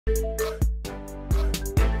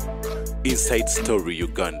Inside Story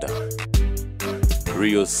Uganda,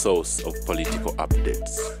 real source of political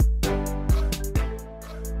updates.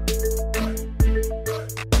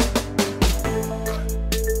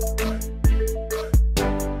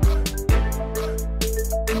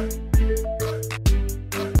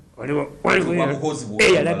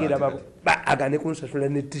 Agane kunsasula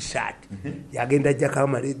ne t-shirt yagenda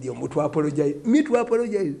jakama radio mtu apologize me to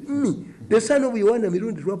apologize me the son of Yohana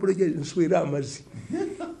Mirundi to apologize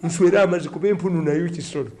nswera amazi kube mpunu na yuchi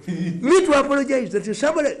solo me to apologize that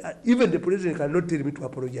somebody even the president cannot tell me to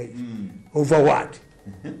apologize over what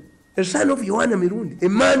the son of Yohana Mirundi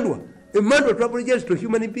Emmanuel to apologize to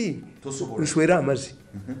human being nswera amazi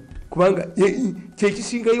kubanga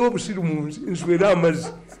chekisinga yobusiru mu nswera amazi.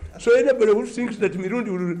 So anybody who thinks that Mirundi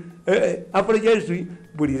will apologize to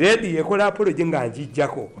buli ready ekola apology nga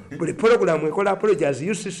njijjako buli program ekola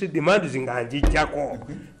apologize UCC demands nga njijjako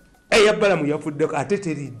eyabala mu yafuddeko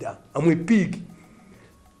ateteridda amwe pig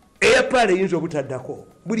eyapale yinzo butaddako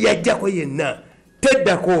buli yajjako yenna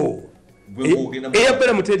teddako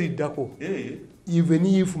eyabala muteriddako even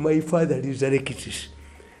if my father resurrects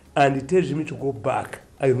and tells me to go back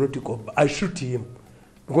I will not go back. I shoot him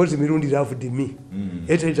because Mirundi loved me.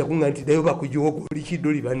 Etaiza kunga nti dayo bakujogo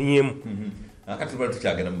likidoli baniyemu. Akati bali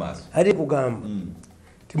tukyagenda maaso. Ali kugamba.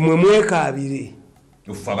 Timwe mweka abiri.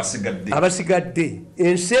 Ufa abasigadde. Abasigadde.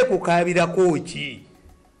 Ense kukabira kochi.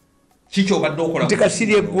 Kicho badde okola.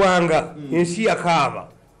 Tikasiri eggwanga. Ensi yakaba.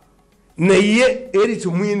 Naye eri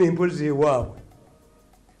tumwine empozi ewaabwe.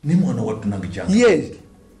 Ni mwana wattu nange kyanga. Yes.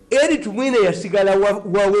 Eri tumwine yasigala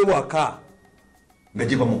wawe waka.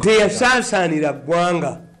 Ngajiba mu. Teyasansanira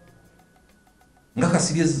ggwanga.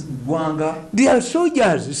 Ngakasirye ggwanga. They are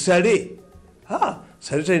soldiers, Sale.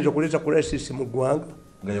 Sale tayinza kuleta crisis mu ggwanga.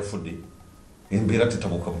 Nga yafudde. Embeera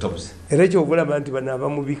tetabuka butabuzi. Era kyobulaba nti bano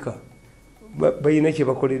abamubika balina kye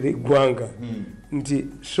bakolera eggwanga. Nti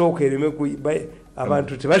sooka ereme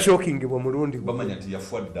abantu tebashookingibwa mulundi. Bamanya nti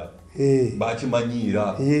yafwadda.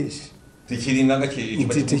 Bakimanyiira. Yes. Tekiringanga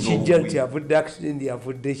tekijja nti avudde accident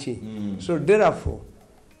yavudde ki. So therefore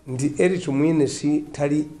nti eri tumwine si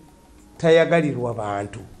tayagalirwa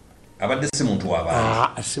abantu. Abadde si muntu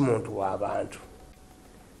w'abantu. Si muntu w'abantu.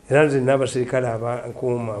 Era nze n'abasirikale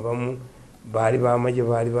abankuuma abamu baali b'amagye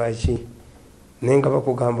baali baki naye nga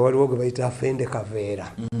bakugamba waliwo gwe bayita afende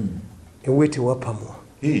kaveera ewe tewapamwa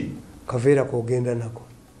kaveera kogenda nako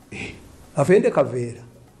afende kaveera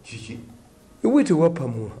kiki ewe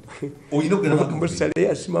tewapamwa musale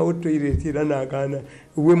yasimawo toilet era n'agaana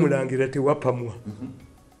ewe mulangira tewapamwa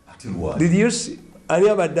ani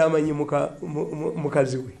abadde amanyi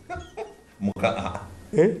mukazi we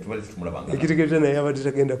ekitegeeza naye abadde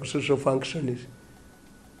tagenda ku social functions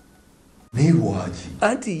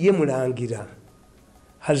anti ye mulangira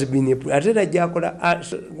has been ate najja akola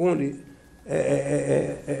gundi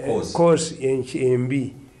course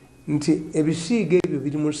embi nti ebisiiga ebyo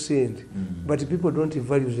biri mu ssente but people don't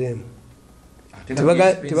value them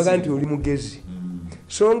tebaga nti oli mugezi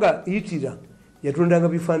so nga Hitler yatundanga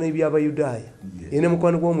bifaananyi by'Abayudaaya yena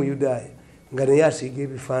mukwano gw'Omuyudaaya nga naye asiiga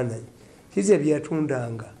ebifaananyi kizya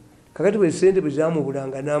byatundanga kakati bwe ssente bwe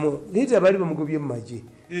zamubulanga namu Hitler baali bamugobye mu magye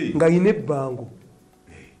nga ayina ebbango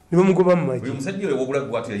ne bamugoba mu magye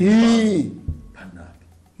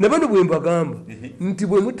nabano bwe mbagamba nti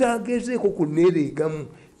bwe mutagezeeko kuneereegamu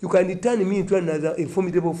you can turn me into another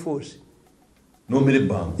formidable force nomere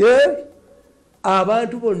ebbango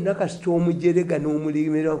abantu bonna kasita omujerega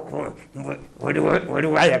n'omulimira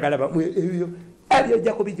waliwo ayagala ebyo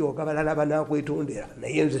abyojjako bijooga balala banakwetondera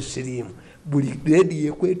naye nze siriimu buli redi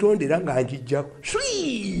yekwetondera nga njijjako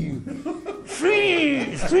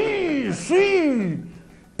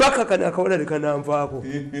paka kana akawolale kananvaako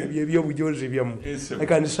ebyobujozi byamu I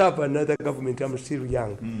can serve another government. I'm still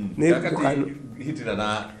young.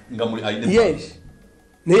 Yes.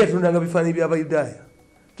 Naye yatundanga bifaananyi by'Abayudaaya.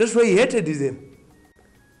 That's why he hated them.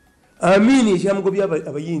 Amini ekyamugobya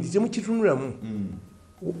abayindi temukitunulamu.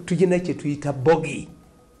 Tugenda kye tuyita bogi.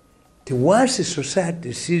 Once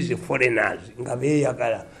society sees foreigners nga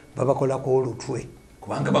beeyagala babakolako olutwe.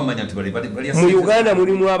 Kubanga bamanya nti bali mu Uganda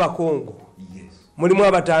mulimu Abakongo. Mulimu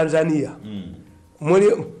Abatanzania.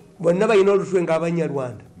 Bonna balina olutwe nga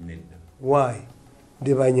Abanyarwanda. Why?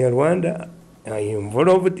 The Banyarwanda are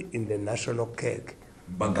involved in the national cake.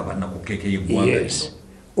 Yes.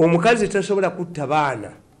 Omukazi tasobola kutta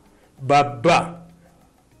baana baba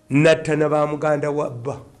nattana ba muganda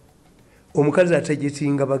wabba. Omukazi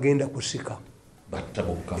atajetinga bagenda kusika.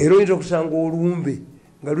 Era oyinza okusanga olumbe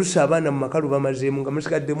nga lusa abaana mu makalu bamazeemu nga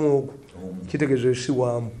musigaddemu ogwo. Kitegezo si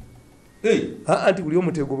waamu. Anti buli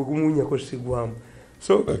omutego bwe gumunyako si gwamu.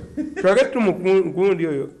 So twagatu mugundi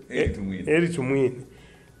oyo eri tumwine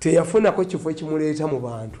teyafunako kifo ekimuleeta mu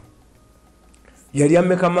bantu. Yali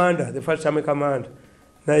amme commander, the first army commander,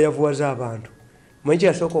 nayavuwaza abantu. Mwenye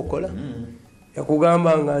yasooka okukola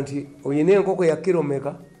yakugambanga nti oyina enkoko ya kilo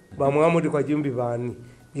meka bamwamudi kwa jumbi baani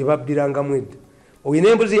yebabbiranga edda. Oyina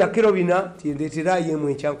embuzi ya kilo 4 tindeeterayo emu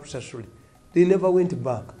enkyankusasule. They never went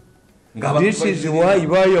back. This is why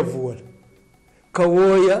bayavuwala.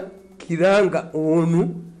 Kawoya kiranga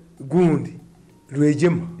onu gundi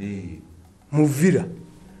lwejema muvira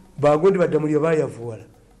bagundi badamuli bayavuwala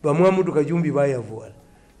bamwamudu kajumbi bayavuwala.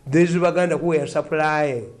 These baganda who are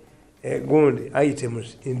supplying gundi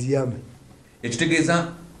items in the army. Ekitegeeza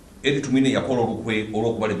eri tumine yakola olukwe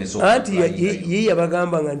olwokubalemesa anti ye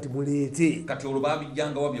yabagamba nti muleete kati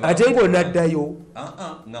olubabijjanga wabyo ate ng'onaddayo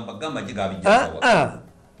ngamba gamba gye gabijjanga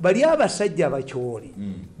bali abasajja abakyoli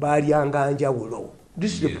balyanga njawulo.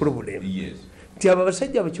 This is the problem. Yes. Nti abo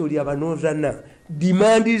abasajja abakyoli abanoozana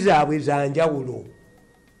dimandi zaabwe za njawulo.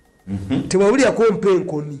 Tewawulyako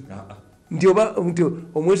mpenkoni nti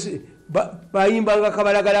omwesi bayimbanga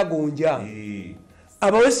kabalagala gonja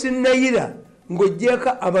abawesinayira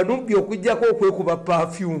ng'ojjeka abanubbi okujjako okwekuba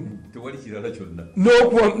perfume tewali kirala kyonna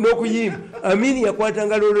n'okuyimba. Amini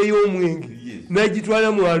yakwatanga lolo y'omwenge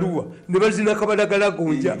n'agitwala mu Arua ne bazina kabalagala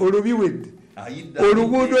gonja olwo biwedde.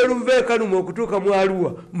 Oluguudo oluva e Kalumu okutuuka mu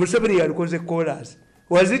Arua Museveni yalukoze chorus.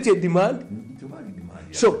 Was it a demand?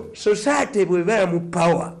 So society bw'ebeera mu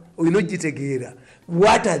power olina ogitegeera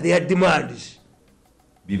what are their demands.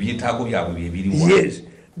 Byetaago byabwe byebiriwa. Yes,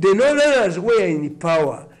 the Northerners were in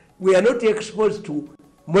power. We are not exposed to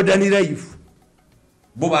modern life.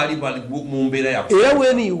 When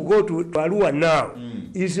you go to Arua now,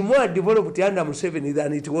 it's more developed under Museveni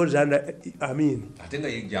than it was under Amin.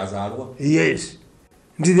 Yes.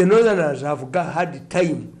 The Northerners have had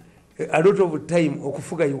time, a lot of time,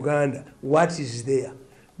 okufuga Uganda. What is there?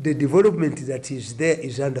 The development that is there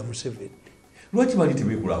is under Museveni.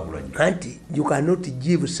 Auntie, you cannot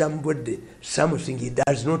give somebody something he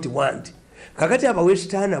does not want. Kakati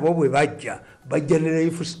abawestana abo bwe bajja ne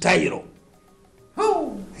life style.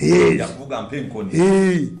 Yes.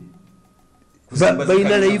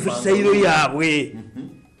 Bayina life style yaabwe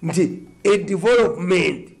nti a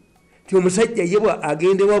development ti omusajja yebwa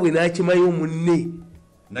agende wabwe n'akimayo munne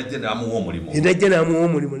najja n'amuwa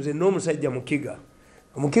omulimu. Nze n'omusajja mukiga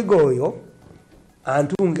omukiga oyo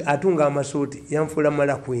atunga amasuuti yanfuula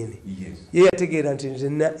mala kwini. Ye yategeera nti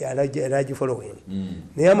nze yalaji following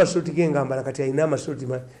naye amasuuti ge ngambala kati alina amasuuti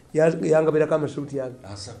yangabirako amasuuti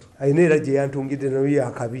alina era gye yantungidde nayo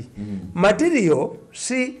yakabi. Material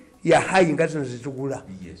si ya hayi nga zino zitugula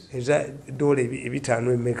eza dola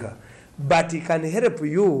ebitaano emeka, but it can help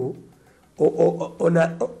you on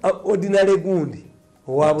ordinary gundi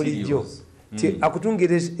owa bulijjo ti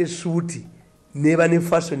akutungira esuuti neba ne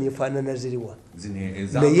fashion efaanana ziriwa.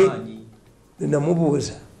 Naye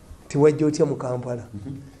namubuuza tiwajja otya mu Kampala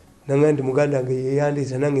nanga nti muganda wange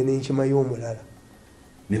yeyandeeta nange n'enkimayo omulala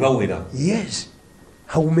ne bawera. Yes,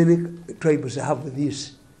 how many tribes have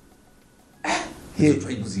this?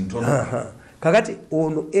 Kakati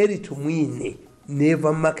ono eri tumwine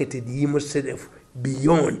never marketed himself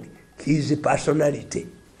beyond his personality.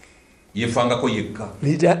 Yefangako yekka.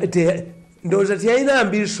 Ndowooza tiyalina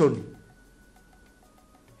ambition.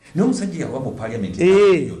 N'omusajja yawa mu parliament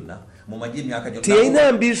yonna mu magye emyaka gyonna tiyalina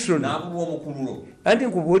ambition. N'abulwa omukululo. Anti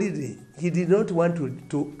nkubuulire, he did not want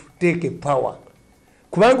to take a power.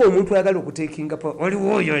 Kubanga omuntu ayagala okutekinga power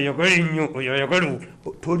waliwo oyo ayagala ennyo oyo ayagala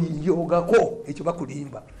tolinjogako ekyo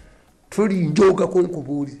bakulimba tolinjogako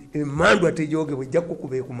nkubuulire emmandwa tejogebwa ejja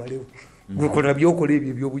kukuba ekumalewo gwekola byokola ebyo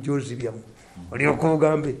ebyobujozi byamu olyoka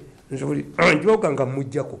ogambe nze buli anjoga nga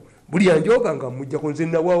mujjako buli anjoga nga mujjako nze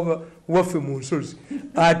nawa waffe mu nsozi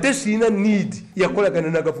ate siina need yakolagana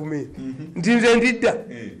na gavumenti nti nze ndidda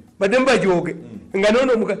badde mbajoge nga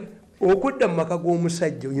noono okudda mu maka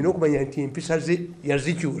g'omusajja olina okumanya nti empisa ze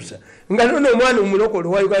yazikyusa nga nono omwana omulokole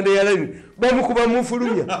wa Uganda Airlines bamukuba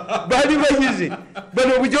mufulumya baali bayize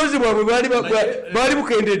bano obujozi bwabwe baali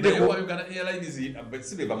bukendeddeko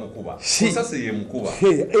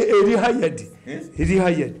eri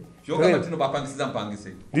hayadi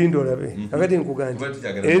linda olabe akati nkuga nti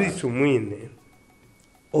eri tumwine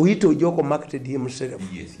oyita ojoko marketed himself.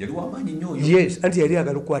 Yes, anti yali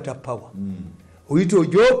agala okukwata power. Oyita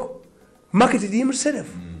ojoko marketed himself.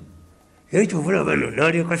 Era kyovula bano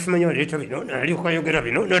n'alyoka simanya aleeta bino n'alyoka ayogera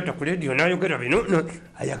bino n'atta ku radio n'ayogera bino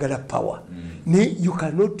ayagala power. You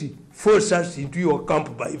cannot force us into your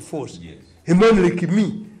camp by force. A man like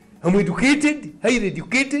me, I'm educated, highly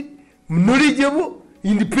educated, knowledgeable,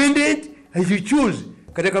 independent. If you choose,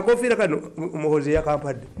 kati kakofiira kano umuhozi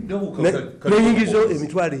yakampadde nayingizo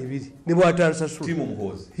emitwalo 2 ne bwatansasula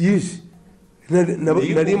yes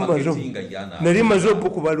nali maze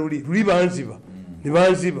okukuba luli banziba ne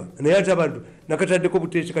banziba naye ate abantu nakataddeko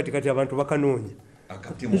buteesi kati abantu bakanoonya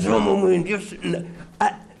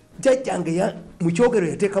jjajjange mukyogero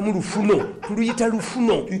yateekamu lufuno tuluyita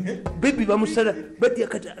lufuno bebi bamusala badya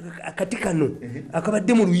akati kano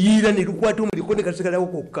akabadde mu luyiira ne lukwata omuliko ne kasigalawo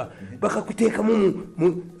kokka bakakuteekamu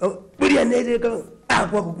buli aneereka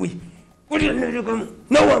agwakugwi buli aneerekamu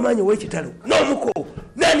nawamaanyi ow'ekitalo n'omuko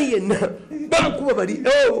nani yenna bamukuba bali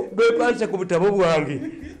bepanse ku butabo bwange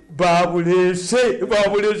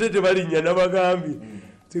babuleese tebalinnya nabagambye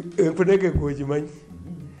enkunege gwogimanyi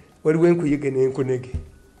waliwo enkuyege n'enkunege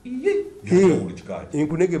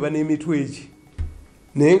enkunege bana emitwe egi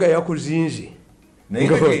naye nga yakuzinze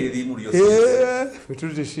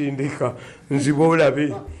tuzisindika nziba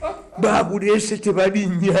olabe babuleese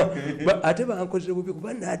tebalinnya ate bankoze bubi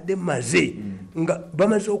kuba nadde maze nga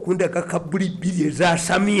bamaze okundaka kabuli 2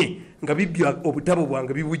 ezasamye nga bibya obutabo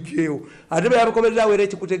bwange bibujjeewo ate byabikomezaawo era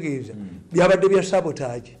ekikutegeeza byabadde bya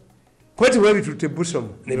sabotage kwati webitutte busomo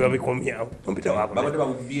ne babikomyawo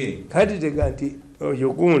kati tega nti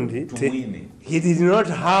oyo gundi he did not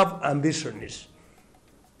have ambitions.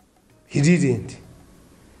 He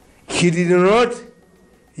did not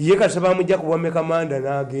ye kasaba mujja kuwame kamanda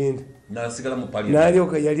n'agenda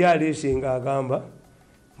n'alyoka yali aleese nga agamba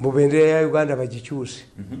mu bendera ya Uganda bagikyuse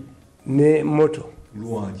ne moto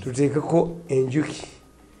tuteekeko enjuki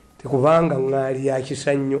tekubanga ŋŋaali ya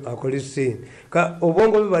kisannyo akola ssente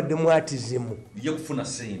obwongo bibadde mwatizimu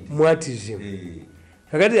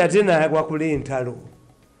kakati ate nagwakula entalo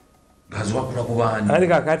ali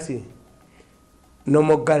kakati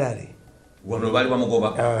nomugalale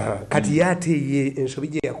kati yateye ensobi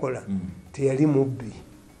gye yakola teyali mubbi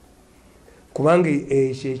kubanga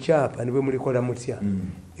ekyo ekyapa nibwe mulikola mutya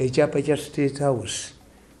ekyapa kya State House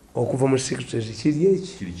okuva mu 60s kiri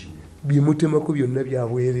eki byemutemako byonna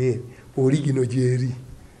byabwereere oligino gyeri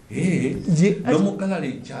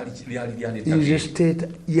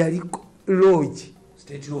yali lodge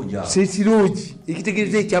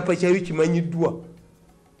ekitegeeza ekyapa kyayo kimanyiddwa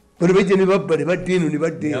bano bajja ne babba ne badda eno ne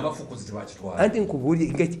badda anti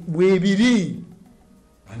nkubuulye bwebiri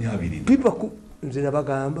nze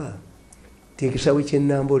nabagamba ti ekisawe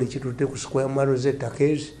kyennamboole kitudde ku square maro z'ettaka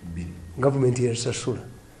ezi gavumenti yasasula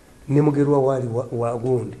ne mugerwa waali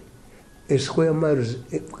wagundi square miles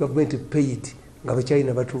government paid nga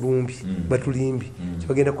bakyalina batulimbi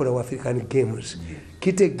kyebagenda kukola wa African Games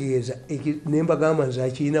kitegeeza nembagamba nze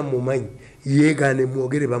akirina mumanyi yeegaane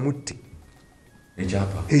mwogere bamutte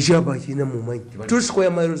ekyapa akirina mumanyi 2 square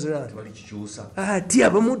miles ati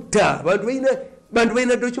abamutta bantu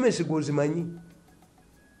balina documents gozimanyi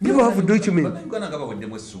people have documents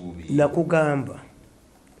nakugamba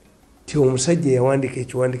ti omusajja yawandika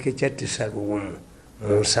ekiwandiko ekyattisa-luwumu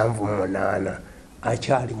mu 78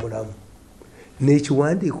 akyali mulamu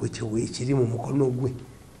n'ekiwandiiko kyeweekiri mu mukono gwe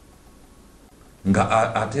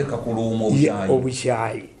nga ateeka kuluuma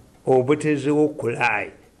obukyayi obutezewo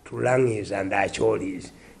kulaayi tulangiza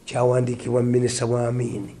ndakyoliizi kyawandikibwa minisita wa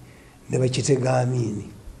Amiini ne bakitega Amiini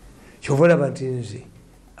kyova olaba nti nze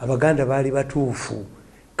Abaganda baali batuufu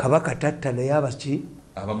Kabaka tatta naye abaki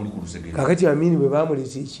kakati Amiini bwe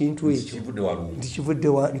bamuleta ekintu ekyo nti kivudde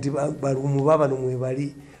nti balumu babano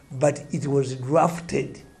mwebali but it was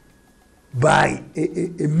drafted by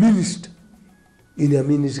a minister in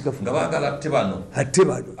Amiini's government ate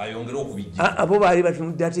bano abo baali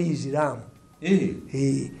batunudde ate Islam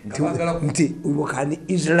nti we can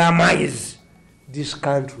Islamize this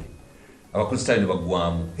country abakristaayo ne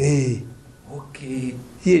bagwamu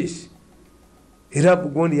yes era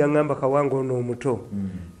Bugondi yaŋŋamba Kawanga ono omuto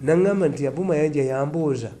naŋŋamba nti Abuma Yanja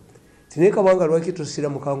yambooza tinaye Kawanga lwaki tosira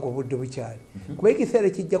mukango obudde bukyali kuba ekiseera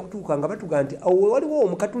kijja kutuuka nga batuga nti awo waliwo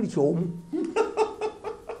omukatuliki omu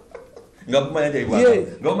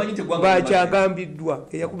bakyagambiddwa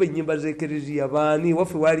eyakuba ennyimba z'ekereziya baani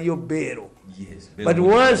waffe waliyo beero but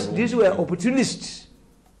once these were opportunists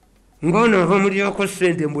ng'ono ova mulyoko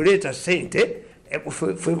sente mbuleeta sente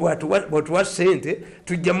ffe bwatuwa sente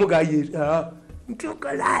tujja mugaye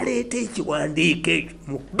ntogala aleeta ekiwandiiko ekyo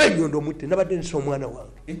mukuba ennyondo omutte nabadde nsa omwana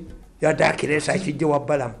wange yadaakiresa akijja wa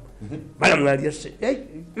Balamu Balamu alya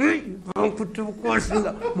nkutte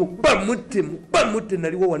bukosinga mukuba mutte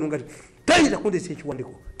naliwo wano nga tayinza kundesa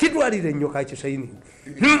ekiwandiiko kitwalire ennyo kakisayininga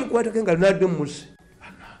nimukwatako nga nadde mumuse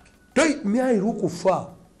myayira okufa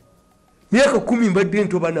myaka 10 mbadde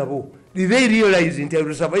ntoba nabo they realize nti I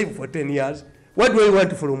will survive for 10 years. What do I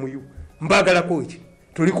want from you? Mbagala kochi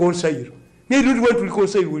to reconcile. They don't want to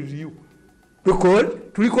reconcile with you because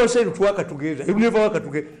tuli concerned to work together. You never work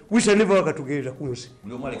together. We shall never work together.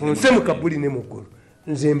 Kunse mukabuli ne mukuru.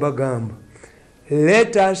 Nze mbagamba.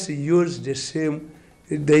 Let us use the same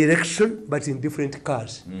direction but in different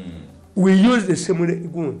cars. We use the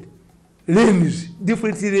same lanes,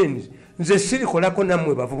 different lanes. Nze sirikolako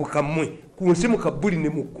nammwe bavubuka mmwe kunsi mukabuli ne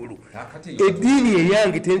mukulu. Eddiini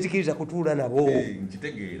eyange tenzikiriza kutuula nabo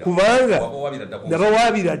kubanga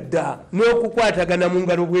nabawabira dda n'okukwatagana mu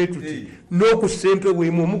ngalo bwetuti n'okusempe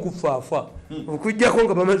bwemu omukufaafa okujjako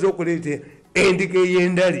nga bamaze okuleeta endiga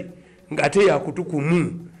ey'endali ng'ate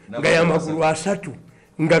yakutukumu nga yamagulu 3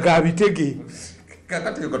 nga gabitege.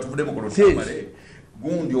 Kakati katuvudemu ku Tamale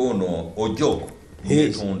gundi ono ojoko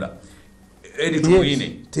yetunda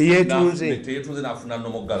edituine teyetunze nafuna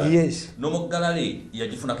nomogala nomogala le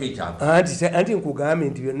yagifunako ekyapa anti nkugambe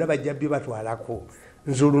nti byonna bajjabbi batwalako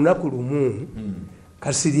nze olunaku lumu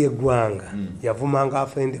Kasirye Gwanga yavumanga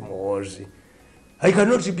Afende Muhoozi. I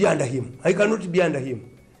cannot be under him.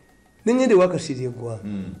 Nengende wa Kasirye Gwanga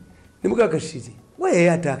nimuka Kasirye why are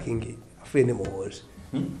you attacking Afende Muhoozi?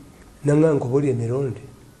 Nanga nkoboli Mirundi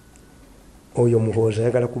oyo Muhoozi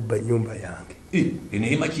ayagala kubba nyumba yange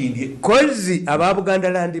enehima kindye kozi aba Buganda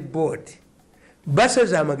Land Board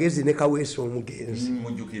basaza amagezi ne Kaweesa omugenzi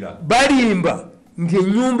balimba nti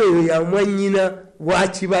ennyumba eyo ya mwanyina wa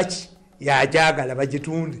Kibaki yajagala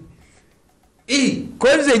bagitunde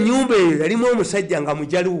kozi ennyumba eyo yalimu omusajja nga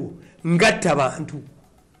mujaluwo ngatta bantu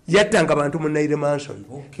yattanga bantu mu Naire Manson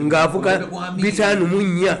ng'avuga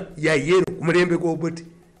 5 ya yero ku mulembe gw'Obote.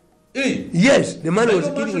 Yes, the man was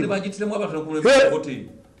killing him.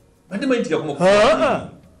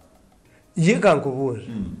 Ye kankubuuza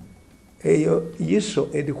eyo yiso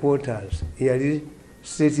headquarters yali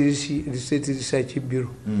state research bureau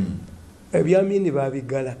ebyamini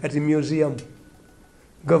babigala kati museum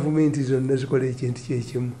government zonna zikola ekintu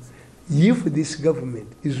kyekimu. If this government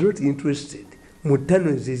is not interested mu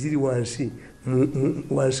ttano eziri wansi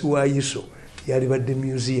wa yiso yali badde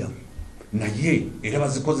museum.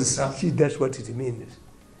 That's what it means.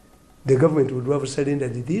 The government would have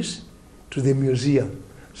surrendered this to the museum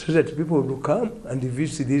so that people would come and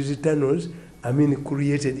visit these tunnels. I mean,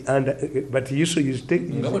 created under, but Yiso is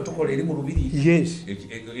taking. Yes.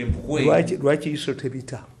 Watch Yiso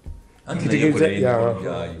Tebita.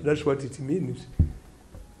 That's what it means.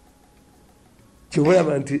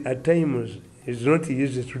 At times is not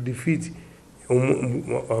used to defeat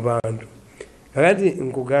abantu. Kakati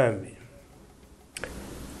nkugambe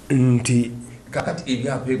nti kakati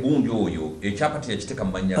ebyapa egundi oyo ekyapa tekiteka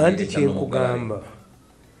mmanya anti kyekugamba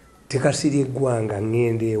tekasirye Gwanga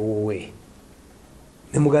ngende ewuwe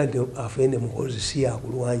nemugande Afende Muhoozi si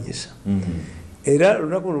yakulwanyisa era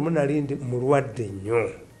lunaku lumu nali ndi mulwadde nnyo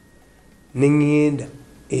neŋŋenda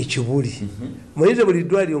ekibuli muyinza buli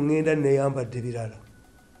ddwaliro ŋŋenda neyambadde birala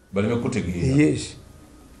baleme kutegeera. Yes,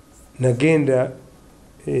 nagenda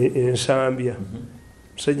ensambya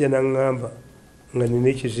musajja naŋŋamba nga nina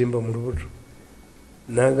ekizimba mu lubuto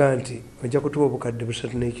naga nti ojja kutuwa obukadde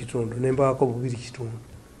 3.5 nembaako 2.5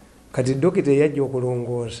 kati dokita yajja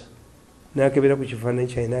okulongoosa nakebera ku kifaananyi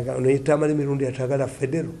kyayinaga ono Tamale Mirundi atagala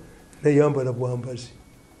federo nayambala bwambazi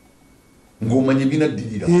ng'omanye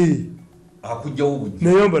binaddirira akujjawo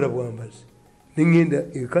bujja nayambala bwambazi neŋŋenda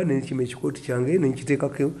eka nekima ekikooti kyange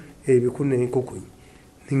nenkiteekako ebiku nenkukunyi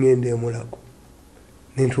neŋŋenda emulago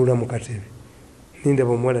nentuula mu katebe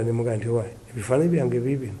nindaba omuwala nemuga nti wa ebifaananyi byange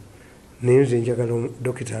bibino naye nze njagala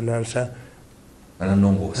dokita anansa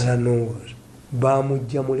alanongoosa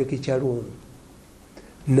bamujja muleke kyalungu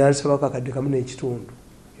nansabako akadde kamu n'ekitundu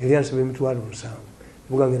yali ansaba emitwalo 7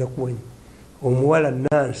 nebugangenda kuwenyi omuwala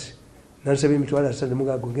nansi nansaba emitwalo 3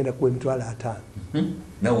 nemugago ngenda kuwa emitwalo 5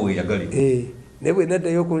 nawe weyagali naye bwe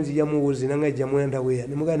naddayo okunzija muwuzi nanga jja mwenda weya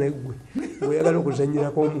nemuga naye gwe weyagala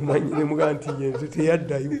okuzanyirako omumanyi nemuga nti yenze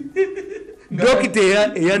teyaddayo dokita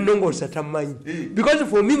eyanongoosa tamanyi because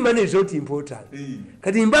for me money is not important.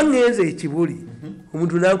 Kati mba ngenze ekibuli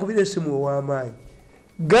omuntu nankubira essimu ow'amaanyi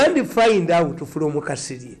gandi find out from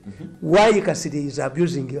Kasirye why Kasirye is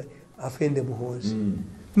abusing Afende Muhoozi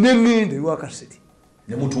neŋŋende wa Kasirye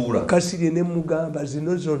nemutuula Kasirye nemugamba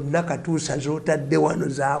zino zonna katuusa z'otadde wano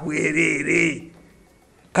za bwereere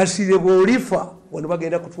Kasirye bw'olifa wano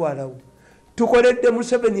bagenda kutwalawo tukoledde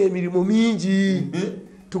Museveni emirimu mingi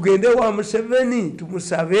tugende wa Museveni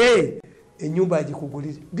tumusabe ennyumba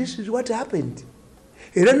agikugulire. This is what happened.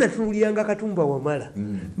 Era natunuliyanga Katumba Wamala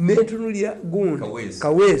netunulya gundi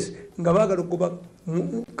Kaweesa nga baagala okugoba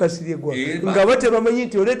Kasirye Gwanga nga batebamanyi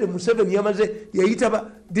nti olete Museveni yamaze yayita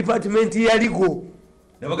department yaligo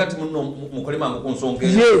nebagati muno mukole mangu ku nsonga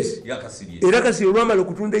yes ya Kasirye era Kasirye olwamala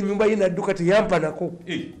okutunda ennyumba ye nadduka teyampanako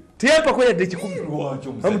tiyapako yadde kikumi.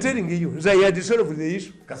 I'm telling you, nze I had solved the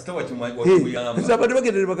issue. Kasita wakimuyamba. Sabatu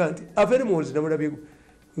bagendere bakanti afere muzi namulabye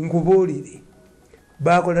nkubuulire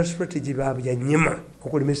bakola strategy baabwe ya nyima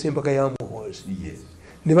okulimesa empaka ya Muhoozi. Yes.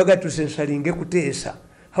 Ne bagatuse nsalinge kuteesa.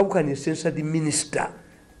 How can a censored minister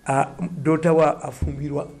daughter wa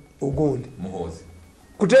afumbirwa ogondi Muhoozi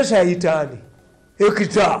kuteesa yayitaani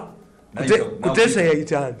ekita kuteesa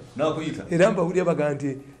yayitaani era mbawulira baga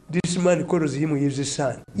nti this man calls him his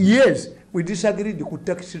son. Yes, we disagreed ku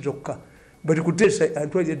taxi zokka but kuteesa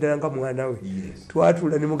antwalira ddala nga mwana we.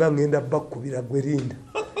 Twatula ne muga ngenda bakkubira gwerinda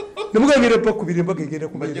ne muga ngenda bakkubira empaka egenda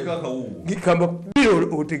kugamba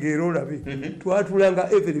biro otegeera olabe. Twatula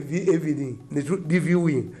nga everything ne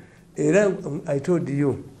reviewing. Era I told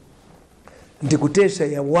you nti kuteesa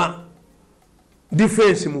yawa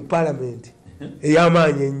defense mu parliament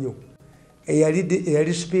ey'amaanyi ennyo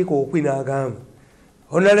eyali speaker okwina agamba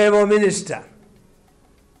honorable minister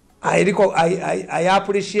I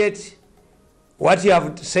appreciate what you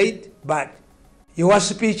have said but your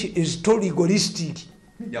speech is too legalistic.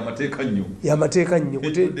 Yamateeka nnyo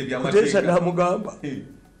kuteesa namugamba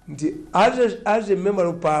nti as a member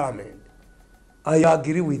of parliament I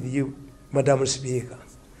agree with you, Madam Speaker.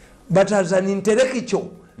 But as an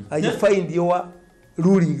intellectual, I find your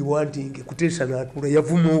ruling wanting kuteesa n'atula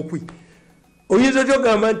yavuma okwi. Oyinza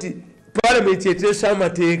kyogamba nti parliament eteesa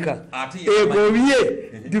amateeka egobye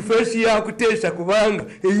defense ya kuteesa kubanga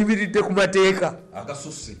eyimiridde ku mateeka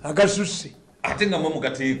akasusse ate nga mwe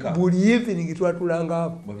mugateeka buli evening twatulanga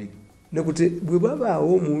abo nekute bwe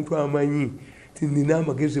babaawo omuntu amanyi ti nina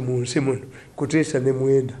amagezi mu nsi muno kuteesa ne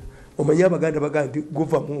Mwenda. Omanyi Abaganda baga nti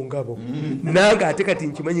guva mu ngabo nange ate kati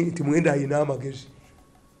nkimanyi nti Mwenda alina amagezi.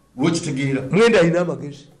 Lwekitegeera Mwenda alina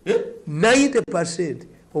amagezi. 90%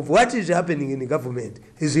 of what is happening in the government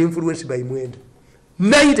is influenced by Mwenda.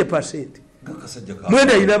 90%.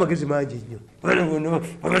 Mwenda alina amagezi mangi nnyo.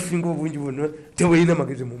 Abasinga obungi bonna tebalina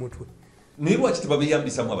amagezi mu mutwe. Naye lwaki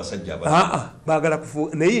tebabeyambisamu abasajja aba? Baagala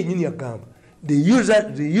kufuuka naye yennyini yagamba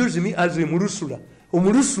they use me as a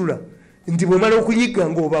omulusula nti bwemala okuyiga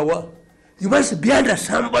ng'obawa you must be under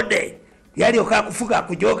somebody yalyoka akufuga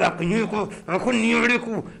akujoga akunyuko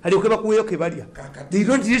akunimuliku alyoke bakuweyo ke balya. They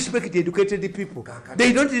don't respect the educated people.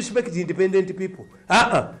 They don't respect the independent people.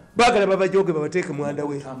 Baagala babajoge babateeke mwanda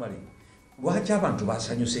we. Lwaki abantu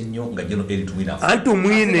basanyuse nnyo nga General Eri Tumwine Antu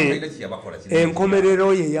Mwine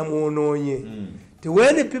enkomerero ye yamwonoonye.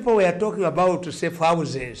 When the people were talking about to safe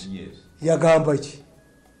houses, yagamba ki?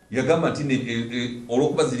 Yagamba nti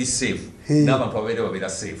olwokuba ziri safe n'abantu babeera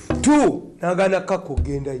safe. Two, nagana kako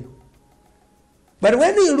gendayo. But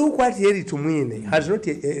when you look what Eri Tumwine has not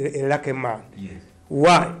a lucky man. Yes.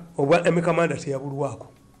 Why? Oba emkamanda teyabulwako.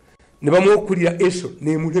 Ne bamuokulira eso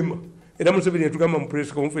ne mulema. Era Museveni yatugamba mu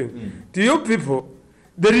press conference. To you people,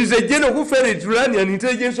 there is a general who failed to run an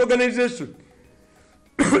intelligence organization.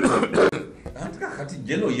 Kati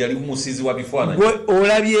general yali musizi wa bifaananyi.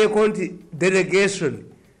 Olabyeko nti delegation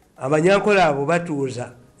abanyankola abo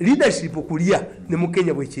batuuza leadership kulya ne mu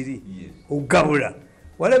Kenya bwe kiri ogabula.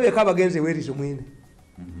 Walabyeko abagenze Eri Tumwine.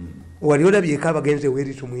 Wali olabyeko abagenze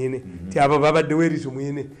Eri Tumwine ti abo babadde Eri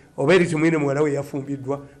Tumwine oba Eri Tumwine muwala we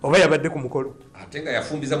yafumbiddwa oba yabadde ku mukolo ate nga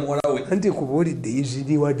yafumbiza muwala we anti kubuulidde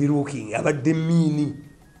izidi wadi looking abadde miini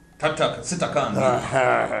sitakange.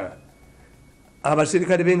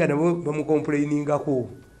 Abaserikale benga nabo bamucomplainingako.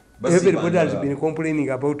 Everybody has been complaining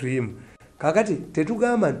about him. Kakati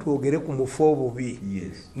tetugamba ntwogere ku mufu obubi.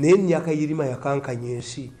 Naye Nyakayirima yakankanya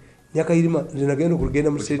ensi. Nyakayirima zinagenda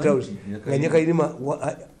okugenda mu State House nga Nyakayirima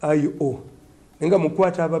IO nga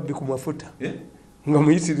mukwata ababbi ku mafuta nga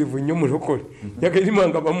muyitirivu nnyo mulokole. Nyakayirima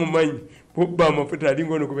nga bamumanyi bubba amafuta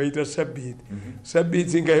alinga ono gwe bayita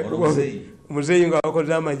Sabbiiti nga omuzeeyi nga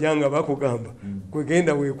wakoze amajanga bakugamba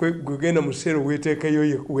gwegenda mu ssero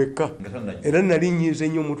weeteekeyo wekka. Era nali nnyiize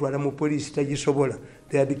nnyo omutwala mu poliisi tagisobola.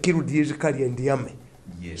 They had killed his carry and yame.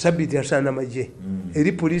 Sabbiiti asaana magye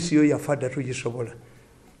eri poliisi yo yafa dda tugisobola.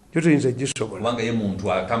 Tuyinza gisobola kubanga ye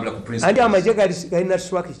muntu atambula ku principle. Anti amagye galina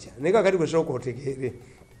structure naye kakati kwesooka otegeere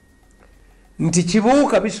nti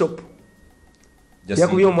Kibuuka Bishop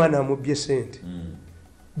yakubye omwana amubbye sente.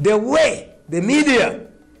 The way the media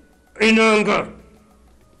enanga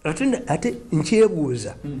ate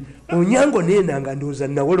nkyebuuza Onyango n'enanga ndowooza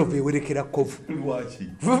Nawolovu ewerekera Kovu.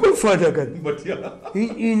 Faanagana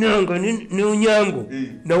enanga ne Onyango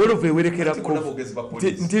Nawolovu ewerekera Kovu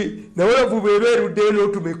nti Nawolovu bwebeerudde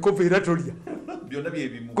n'otuma Kovu era tolya.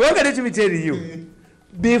 Kubanga let me tell you,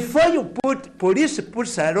 before you police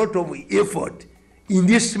puts a lot of effort in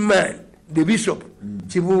this man, the Bishop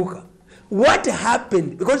Kibuuka. What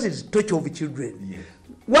happened? Because it's touch of children.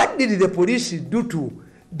 What did the police do to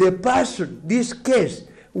the person, this case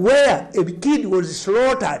where a kid was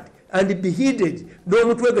slaughtered and beheaded,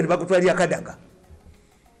 n'omutwege ne bakutwalira Kadaga.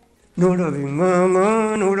 N'olaba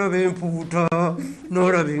enganga, n'olaba empuuta,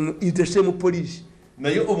 n'olaba it's the same police.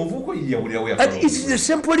 And it's the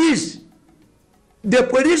same police. The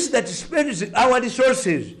police that spends our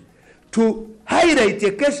resources to highlight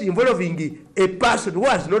a case involving a person who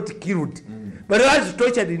was not killed, but was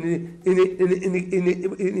tortured in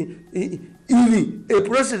a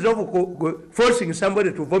process of forcing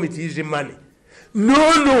somebody to vomit his money.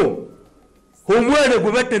 No. Omwana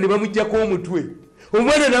gwe batta ne bamuggyako omutwe.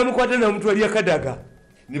 Omwana n'amukwata n'amutwalira Kadaga.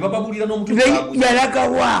 Ne bababulira n'omutwe.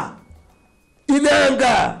 Yalagawa.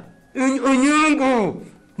 Inanga. Onyongo.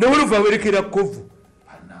 N'oluva awerekera Kovu.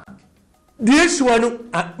 This one,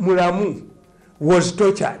 Mulamu, was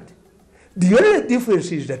tortured. The only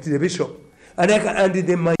difference is that the bishop and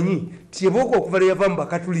the Mani, Tiboko Kuvarayavamba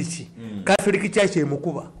Catholic Church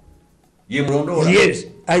Mukuba. Yes,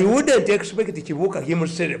 I wouldn't expect the Chibuka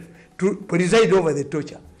himself to preside over the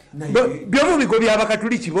torture. But beyond we have a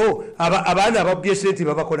Catholic Abana about Biasenti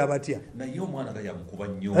Babakola Batia.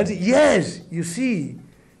 And yes, you see,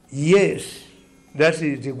 yes, that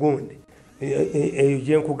is the wound.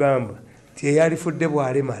 Eugene Kugamba. Tiyari fudde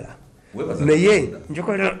bwalemala naye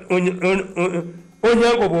njokola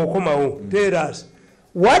onyango bwokomawo. Tell us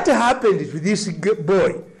what happened to this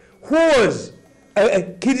boy who was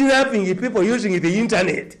kidnapping people using the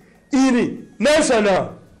internet in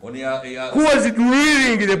National, who was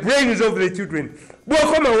drilling the brains of the children.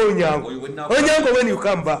 Bwokomawo onyango, when you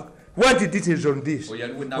come back, what details on this?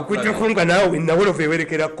 Okutukunga nawe nawolofa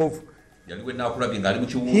ewerekera Kovu.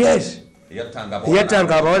 Yes.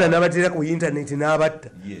 Yatanga abawala n'abatera ku internet n'abatta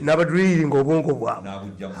n'abadrilinga obwongo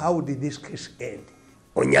bwabwe. How did this case end?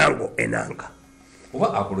 Onyango enanga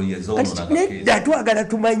nedda twagala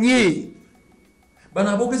tumanye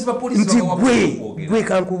nti gwe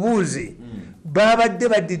kankubuuze babadde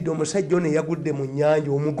baddidde omusajja ono eyagudde mu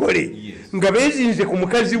nnyanja omugole nga beezinze ku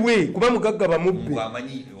mukazi we kuba mugagga bamubbe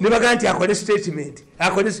ne bagaa nti akole statement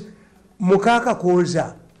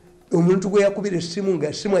mukaakakooza omuntu gwe yakubira essimu nga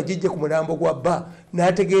essimu agijje ku mulambo gwa bba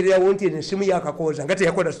n'ategeererawo nti essimu yakakooza nga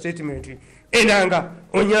teyakola statement enanga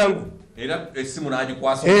Onyango era essimu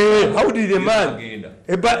n'agikwasa. How did the man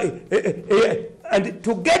and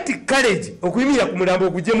to get courage okuyimira ku mulambo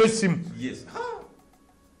oguggyemu essimu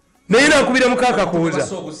naye n'akubira mukaakakooza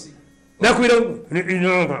n'akubira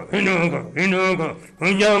enanga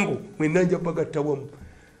Onyango mwenanja bagatta wamu.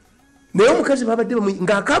 Naye omukazi babadde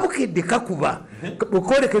ng'akabukedde kakuba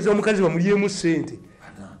okwolekeza omukazi bamulyemu ssente.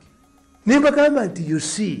 Nembagamba nti you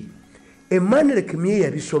see Emmanuel Kimye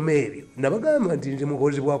yabisoma ebyo nabagamba nti nze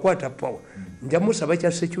mukozi bwakwata power nja musaba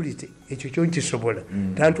kya security ekyo kyonkisobola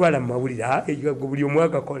tantwala mu mawulire ekyo buli omu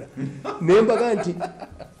agakola. Nembaga nti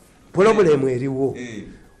pulobulemu eriwo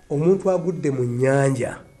omuntu agudde mu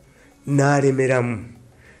nnyanja n'alemeramu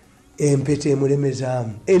empeta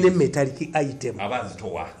emulemezaamu ene metallic item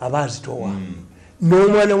abazitowa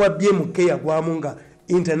n'omwana wa BMK yagwamu nga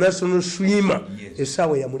international swimmer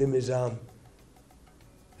essaawa yamulemezaamu.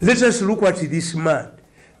 Let us look at this man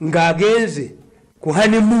ng'agenze ku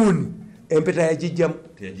honeymoon empeta yagijjamu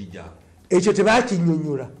ekyo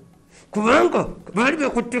tebakinyonnyola kubanga baali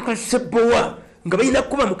bekutteka Ssebbowa nga balina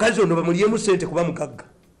kukuba mukazi ono bamulyemu ssente kuba mugagga.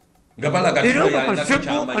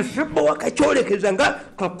 Ssebbowa kakyolekeza nga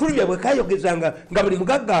kakulya bwe kayogezanga nga buli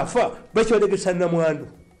mugagga afa bakyolekesa namwandu.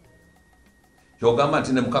 Kyogamba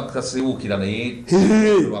nti ne mukakasiwukira naye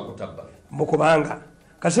lwakutabba mukubanga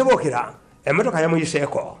kasibuukira emmotoka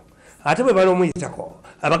yamuyiseeko ate bwe baloomuyitako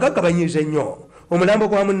abagagga banyiize nnyo omulambo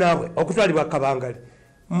gwa munnaabwe okutwalibwa Kabangali.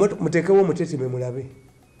 Muteekewo omuteteme mulabe.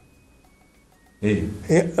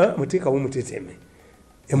 Muteekawo omuteteme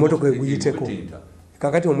emmotoka eguyiteko.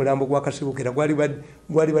 Kakati omulambo gwa Kasibukira gwali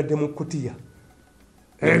badde mu kutiya.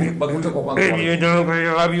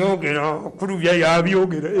 Yabyogera kulubya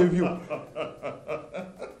yabyogera ebyo.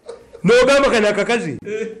 N'ogamba kana akakazi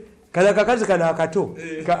kana akato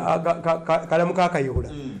kalamuka akayola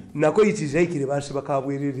nako itizaikire bansi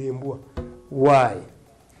bakabwerera embwa. Why?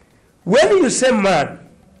 When you say man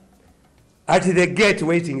at the gate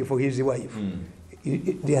waiting for his wife,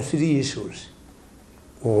 there are three issues.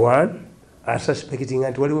 One, asuspecting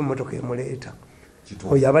nti waliwo emmotoka emuleeta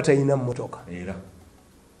oyo aba talina mmotoka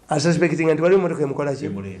asuspecting nti waliwo emmotoka emukola ki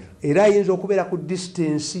era ayinza okubeera ku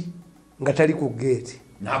distance nga tali ku gate.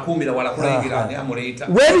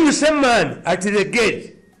 When you say man at the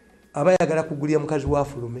gate aba yagala kugulya mukazi wa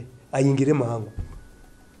fulume ayingire mangu.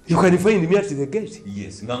 You can find me at the gate.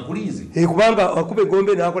 Yes, ngankulize. Kubanga akube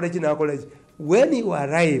gombe nakola ki. When you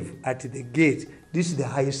arrive at the gate this is the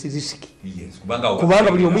highest risk. Yes.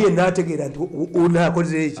 Kubanga buli omu yenna ategeera nti ono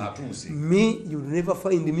akoze eki. Me, you will never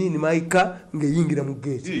find me in my car ng'eyingira mu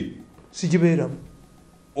gate. Sikibeeramu.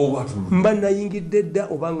 Mba nayingidde dda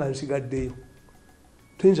oba nga nsigaddeyo.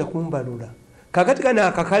 Tuyinza kumbalula. Kakati kana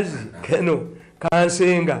akakazi keno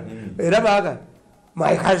kansenga. Era baaga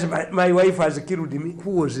my wife has killed me.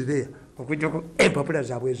 Who was there? Okujjako empapula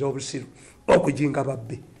zaabwe ez'obusiru okujinga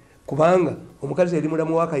babbe. Kubanga omukazi eri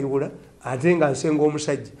mulamu wakayibula ate nga nsenga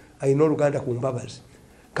omusajja alina oluganda ku mbabazi.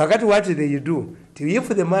 Kakati what they do? If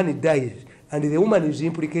the man dies and the woman is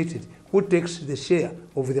implicated, who takes the share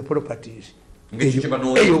of the properties?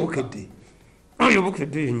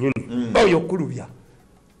 Eyobukedde yennyini oyo kulubya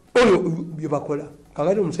oyo byebakola.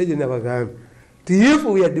 Kakati omusajja nabagambye if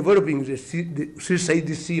we are developing the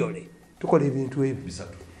suicide theory tukola ebintu ebyo.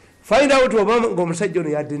 Find out oba ng'omusajja ono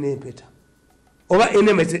yadde n'empeta oba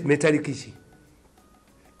ene metaliki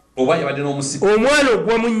oba yabadde n'omusipi omwana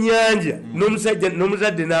ogwa mu nnyanja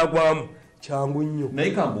n'omuzadde n'agwamu kyangu nnyo.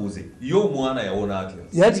 Naye kambuuze ye omwana yawona atya?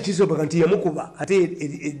 Yati kisoboka nti yamukuba ate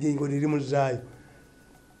ejjengo lirimuzaayo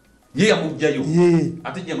ye yamugjayo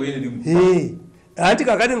ate ejjengo ye lirimu. Anti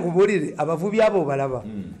kakati nkubuulire abavubi abo balaba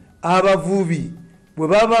abavubi bwe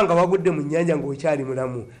baba nga bagudde mu nnyanja ng'okyali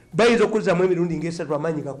mulamu bayinza okuzzamu emirundi ng'esatu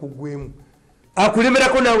amaanyi gakuggwemu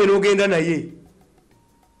akulemerako naawe n'ogenda naye.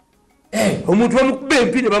 Omuntu bamukuba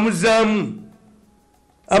empi ne bamuzzaamu.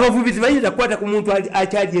 Abavubi tebayinza kukwata ku muntu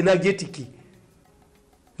akyali energetiki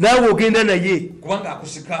naawe ogenda naye kubanga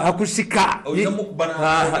akusika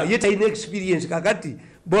ye talina experience. Kakati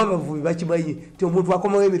bo abavubi bakimanyi ti omuntu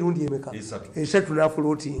akomawo emirundi emeka esatu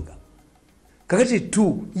n'afulootinga. Kakati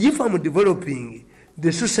two, if I'm developing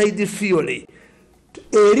the suicide theory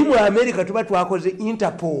eri mu America tuba twakoze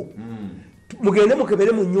Interpol mugende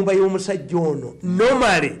mukebere mu nnyumba y'omusajja ono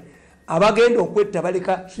normally abagenda okwetta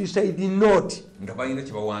baleka suicide note nga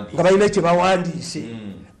balina kye bawandiise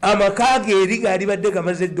amaka ge eri gaali badde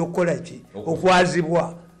gamaze dde okukola ki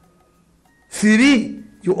okwazibwa. 3,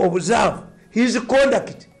 you observe his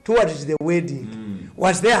conduct towards the wedding.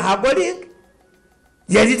 Was there haggling?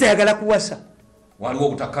 Yali tayagala kuwasa. Waliwo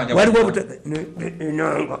obutakkaanya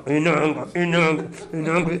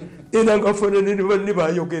enanga faanana ne banne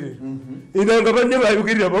bayogerera enanga banne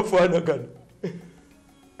bayogerera bafaanagana.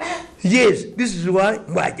 Yes, this is why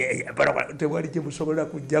tewali gye musobola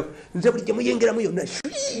kujjako nze buli gye muyingiramu yonna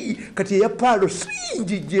kati eya paalo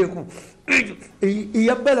njijjeeko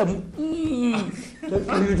eya balamu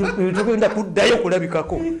tugenda kuddayo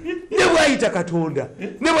kulabikako ne bwayita Katonda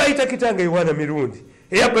ne bwayita kitange Yohana Mirundi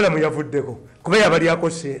eya balamu yavuddeko kuba yabalyako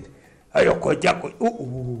sente ayokojjako.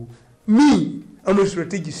 Me, I'm a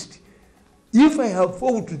strategist. If I have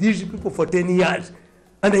fought these people for 10 years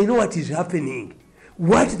and I know what is happening,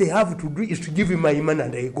 what they have to do is to give me my money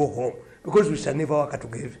and I go home because we shall never work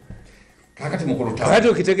together. Kakati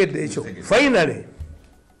okitegedde ekyo. Finally,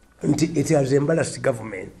 it has embarrassed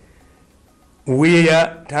government. We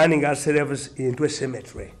are turning ourselves into a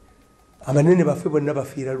cemetery. Abanene baffe bonna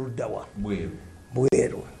bafiira luddawa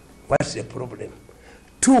bweru. What's the problem?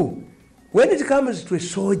 2, when it comes to a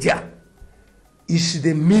soldier, it's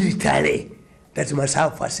the military that must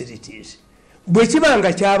have facilities. Bwe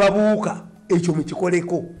kibanga kyababuuka ekyo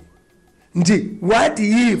mukikoleko nti what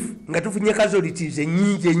if nga tufunye casualties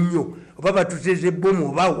ennyingi ennyo oba batuteze ebbomu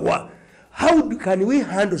obawa, how can we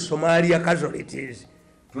handle Somalia casualties?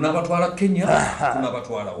 Tunabatwala Kenya,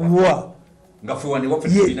 tunabatwala wa nga fwe wani wafe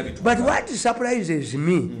tubina bitu. But what surprises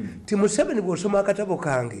me, ti Museveni bw'osoma akatabo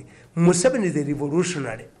kange, Museveni the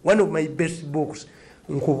Revolutionary, one of my best books,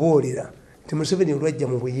 nkubuulira ti Museveni olwajja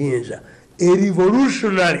mu buyinza, a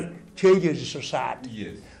revolutionary changes society.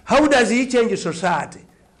 Yes. How does he change society?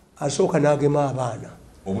 Asooka n'agema abaana.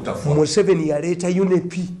 Museveni yaleeta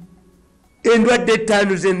UNEP. Endwadde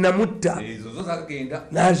 5 ze namutta.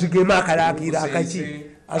 N'azigema akalaakiira akaki.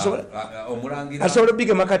 Asobola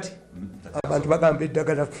bigema kati. Abantu bagamba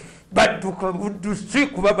eddagala. Badduka buddusi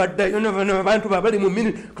kuba baddayo n'abantu babali mu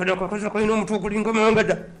mini kana kakoza kalina omutwe ogulinga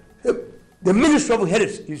mangada. The Minister of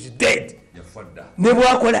Health is dead. Ne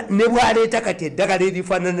bwaleeta kati eddagala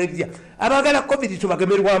erifaanana lya abagala covid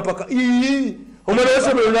tubagemerwa mpaka omwana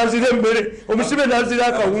w'essomero n'azira emmere omusibe n'azira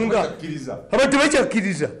akawunga abantu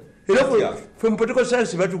tebakyakkiriza. Era ffe mu political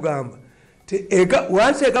science batugamba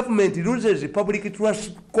once a government loses public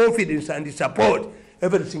trust, confidence and support,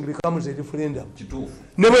 everything becomes a referendum.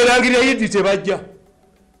 Ne bwerangirira yidi tebajja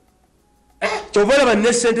kyova olaba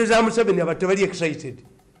ne ssente za Museveni abantu tebali excited.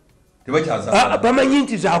 Bamanyi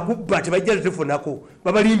nti zakubba tebajja zifunako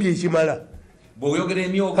babalimbye ekimala.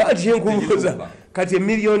 Kati enkubuuza kati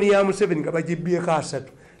emiliyoni ya Museveni nga bagibbyeko 3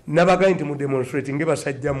 nabaga nti mu demonstrate nge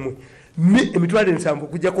basajja mmwe emitwalo 7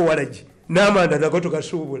 kujjako Walagi n'amanda nago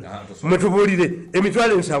tukasuubula mwetubuulire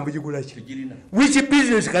emitwalo 7 gigula ki which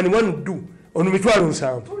business can one do on emitwalo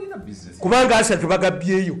 7 kubanga asatu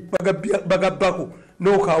bagabyeyo bagabbako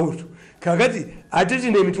nokawutu kakati ate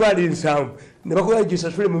zino emitwalo 7 ne bakola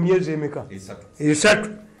gisasule mu myezi emeka 3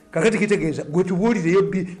 kakati kitegeeza gwe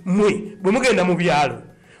tubuulireyo mmwe bwe mugenda mu byalo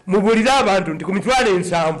mubuulire abantu nti ku mitwalo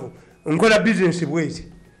 7 nkola business bweki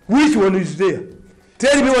which one is there?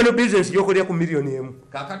 Tell me one business yokolya ku milioni emu.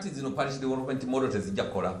 Kakati zino parish development model tezijja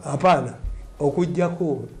kola. Hapana.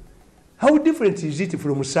 Okujjako. How different is it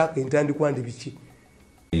from Saka intandikwa ndi biki?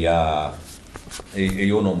 Ya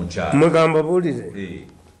eyono mucha. Mugamba bulire.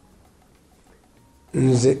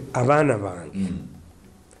 Nze abaana bange.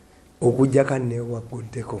 Okujjaka ne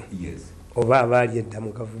wakuddeko. Yes. Oba abali edda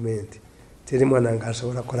mu government. Teri mwana nga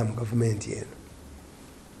asobola kola mu government yeno.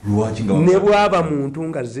 Ne bwaba muntu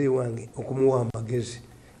nga zze wange okumuwa amagezi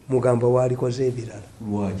mugamba walikoze ebirala.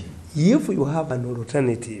 If you have an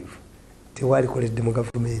alternative tewalikoledde mu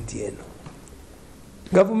government yeno.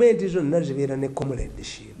 Government zonna zibeera ne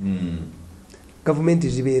comradeship. Government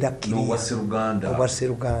zibeera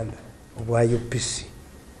Obwasseruganda obwa UPC.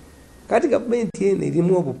 Kati government yeno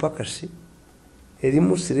erimu obupakasi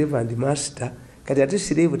erimu slave and master kati ate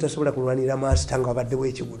slave tasobola kulwanira master nga abaddewo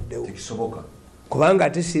ekiguddewo. Tekisoboka. Kubanga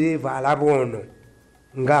ate slave alaba ono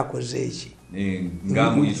ng'akoze eki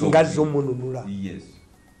ngazza omununula.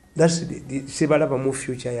 Sibalaba mu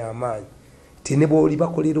future y'amaanyi ti ne bw'oli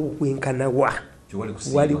bakolera okwenkanawa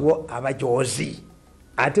waliwo abajoozi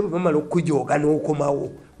ate bwe bamala okujooga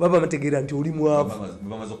n'okomawo baba bategeera nti oli mwavu.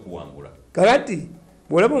 Kakati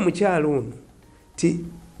bw'olaba omukyalo ono ti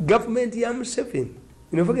gavumenti ya Museveni,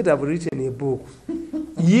 in fact I've written a book,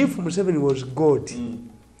 if Museveni was God,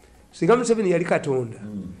 singa Museveni yali Katonda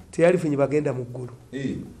teyalifunye bagenda mu ggulu.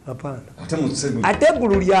 Hapana. Ate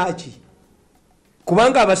eggulu lyaki?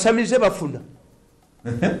 Kubanga abasamize bafuna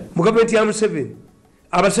mu gavumenti ya Museveni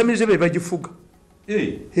abasamize be bagifuga.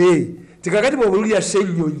 Tikakati bw'obululya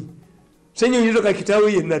Ssenyonyi zo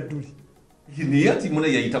kakitawe ye Nadduli.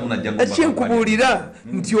 Ekyenkubuulira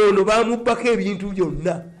nti ono bamubbako ebintu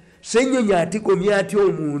byonna. Ssenyonyi atigomya atya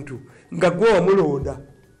omuntu nga gwe wamulonda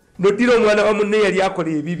n'oddira omwana wa munne yali akola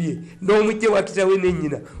ebibye n'omujje wa kitawe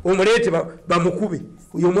n'ennyina omuleete bamukube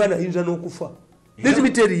oyo omwana ayinza n'okufa.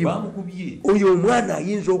 Nezimiteriyo oyo omwana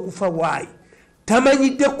ayinza okufa waayi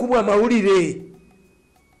tamanyidde kubwa amawulire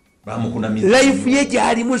life ye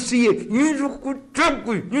gy'alimu si ye yinza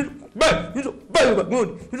okutagwe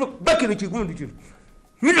bakino kigundi kino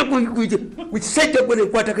yinza kukisajja gwe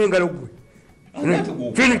nenkwatako engalo gwe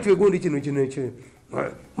kino kigundi kino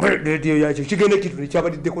radio yakyo kigenda ekitundu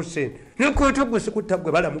ekyabaliddeko ssente nekwata gwe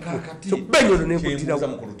sikutagwe balamubenyono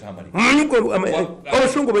nembutirawo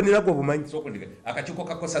obusungu bweninago obumanyi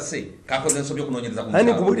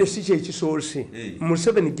ani kubulire si kyekisoose.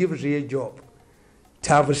 Museveni gives you a job.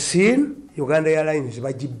 Have seen Uganda Airlines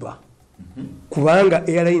bagibba kubanga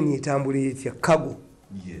airline etambula etya kago.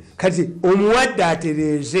 Kati omuwadde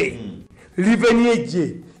atereeze revenue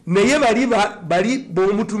ejje naye bali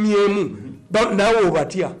b'omutumyemu naawe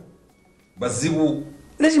obatya bazibu.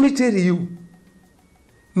 Let me tell you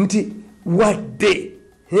nti wadde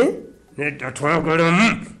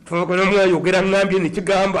twagalamu ayogera ngambye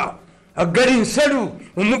nekigamba agali nsalu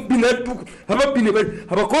omubbi nadduka ababbi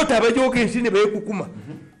abakoota abajooga ensi ne beekukuma.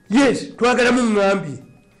 Yes twagalamu ngambye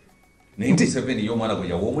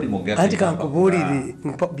anti kankubuulire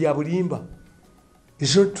bya bulimba.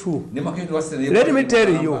 It's not true. Let me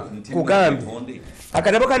tell you kugambye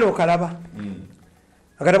akatabo kano okalaba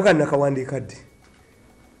akatabo kano nakawandiika ddi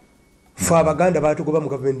fe Abaganda batugoba mu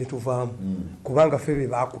gavumenti tuvaamu kubanga ffe be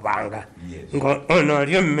baakubanga ono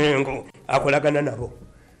ali emmengo akolagana nabo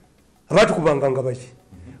abatukubanga nga baki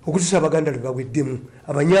okutusa Abaganda baweddemu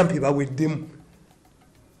abanyampi baweddemu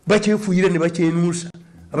bakyefuuyira ne bakyenuusa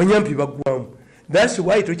abanyampi baggwamu. That's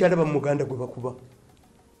why tokyalaba mu Muganda gwe bakuba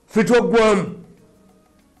ffe twaggwamu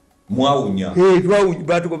mwawunya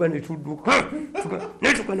batugoba netudduka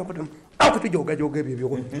netukana kutamu akutujogajoga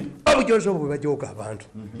ebyo obujonzi obwo bwebajooga abantu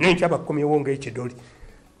nenkya bakomyewo ngaekidoli.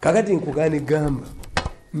 Kakati nkugaana egamba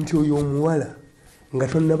nti oyo omuwala nga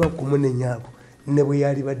tonnaba kumunenyako ne bwe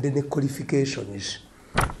yali badde ne qualifications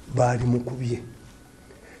baali mukubye.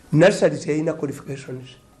 Nasali teyalina qualifications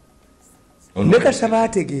ne Kasaba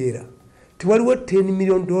ategeera tiwaliwo $10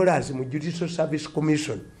 million mu Judicial Service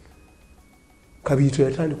Commission. Kabiito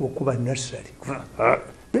yatandika okuba nasali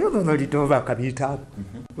naye babalitoba kabiito abo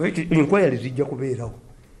enkwayali zijja kubeerawo.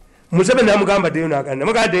 Museveni namugamba ddeyo n'agaana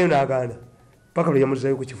namugamba ddeyo n'agaana paka lwe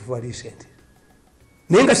yamuzayo ku kifuba recent.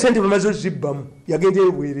 naye nga sente bamaze ozibbamu yagenda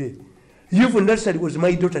ebwereere. Even nursery was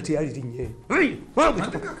my daughter teyali linnye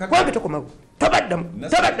wange tokomawo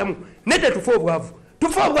tabaddamu nedda tufe obwavu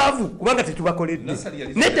kubanga tetubakoledde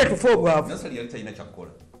nedda tufe obwavu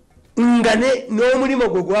nga n'omulimu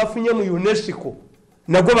gwe gwafunye mu UNESCO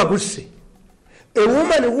nagwo bagusse. A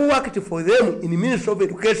woman who worked for them in the Ministry of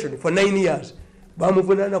Education for 9 years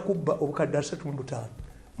bamuvunaana kubba obukadde 35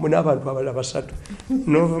 n'abantu abalala 3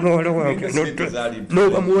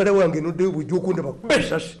 n'oba muwala wange noddeyo bujjuukunda bakubba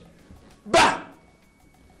esasi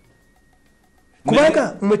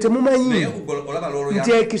kubanga mwe temumanyi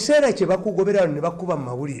nti ekiseera kye bakugoberaano ne bakuba mu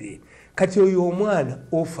mawulire kati oyo omwana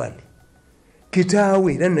ofan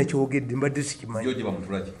kitaawe era nakyogedde mbadde sikimanyi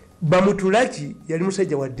bamutulaki yali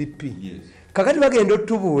musajja wa DP kakati bagenda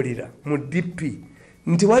otubuulira mu DP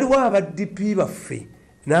nti waliwo aba DP baffe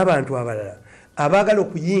n'abantu abalala abaagala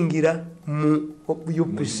okuyingira mu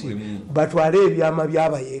UPC batwale ebyama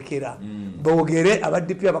byabayeekera boogere aba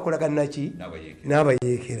DP abakolaganaki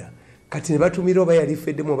n'abayeekera kati ne batumira oba yali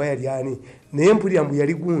feddemu oba yali ani naye mpulira mbu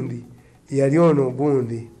yali gundi yali ono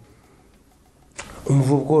gundi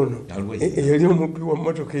omuvubuka ono yali omubbi wa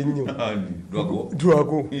mmotoka ennyo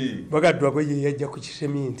dwago bagadwago ye yajja ku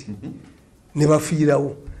kiseminti ne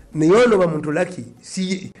bafiirawo naye ono bamutulaki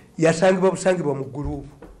si yasangibwa busangibwa mu gurupu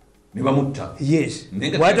ne bamutta. Yes,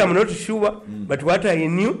 what I'm not sure but what I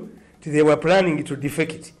knew they were planning to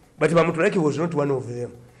defect it but bamutulaki was not one of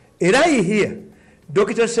them. Era here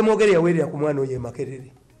Dr. Semogere yawerera ku mwana oyo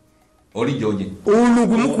Makerere oli joje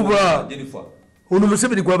olugumukuba ono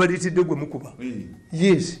Museveni gwabalitidde gwe mukuba.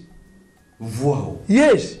 Yes wow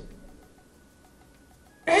yes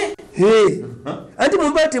hey anti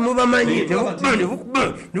mumbate mubamanyi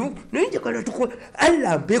nenjagala tuko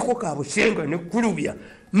alla mpeko kabusenga ne kulubya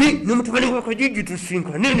ni nomutubani wa kajiji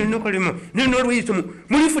tusinka nene nokalema nene olwiyise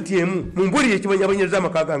mulifuti emu mumbuli ekibanyabanyeza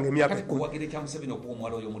amaka gange emyaka kuwagire kya Museveni okuwa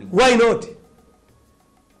omwalo oyo mulimu. Why not?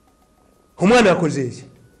 Omwana akoze eki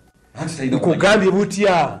nkugambye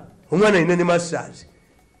butya omwana alina ne masters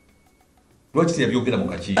lwaki teyabyogera mu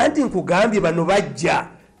kakiiko anti nkugambye bano bajja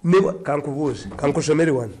kankubuuze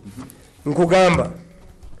kankusomere wano nkugamba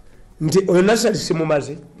nti oyo nasali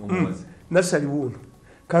simumaze nasali wuno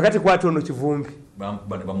kakati kwata ono Kivumbi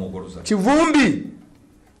Kivumbi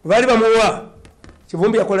bali bamuwa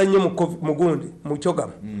Kivumbi yakola nnyo mu gundi mu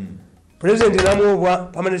Kyogama president namuwa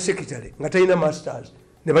permanent secretary nga talina masters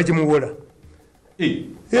ne bagimuwola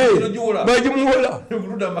bagimuwola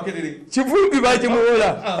Kivumbi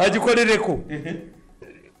bagimuwola agikolereko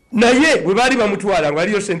naye bwe baali bamutwala nga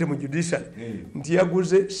aliyo sente mu judiciary nti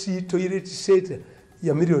yaguze si toilet set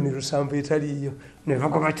ya $7,000,000 etaliyo ne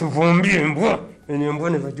bagoba Kivumbi embwa embwa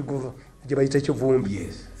ne bagiguba gye bayita Kivumbi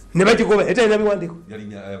ne bagigoba etalina biwandiiko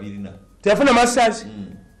teyafuna masters ne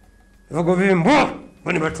bagoba embwa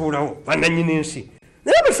bane batuulawo bannannyini ensi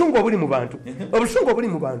naye obusungu obuli mu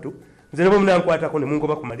bantu nze nabo munankwatako ne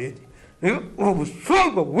mungoba ku maleeti naye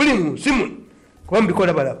obusungu buli mu nsi muno kuba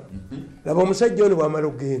mbikola balaba laba omusajja ono bwamala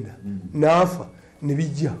okugenda naafa ne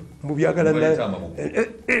bijja mubyagala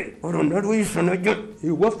olwisa najja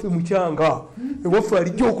ewaffe mukyanga ewaffe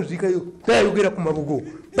alijja okuzikayo tayayogera ku mabugo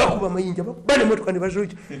bakuba amayinja bane motoka ne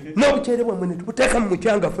bazoki n'obukyere bwammwe ne tubuteeka mu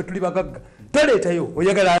mukyanga ffe tuli bagagga toleetayo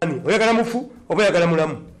oyagala ani oyagala mufu oba oyagala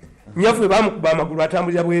mulamu nyaffe bamukuba amagulu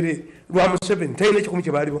atambulira bwereere lwa Museveni talina ekikumu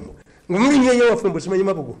kye baali bamu nga mulinyeyo waffe mbwe simanyi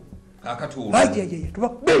mabugo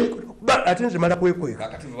ate nze mala kwekweka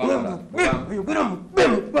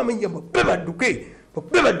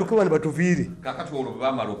badduke wano batuviire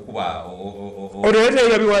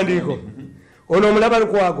oleetera biwandiiko ono omulaba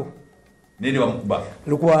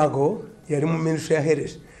Lukwago yali mu ministry ya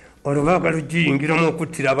Heres ono baagala ogiyingiramu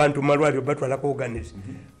okuttira abantu mu malwaliro batwalako organize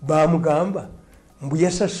bamugamba mbu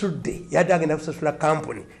yasasudde yadde agenda kusasula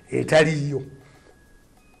kampuni etaliyo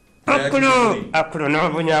akulo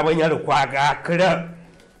n'obunyabunya Lukwago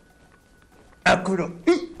akulo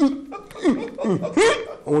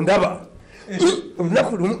ondaba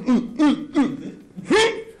olunaku lumu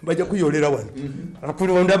bajja kuyolera wano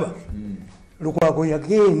akulo ondaba Lukwago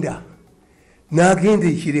yagenda n'agenda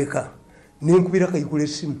ekireka nenkubira kayikula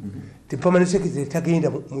essimu permanent secretary tagenda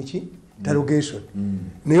muki interrogation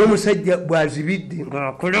naye omusajja bwazibidde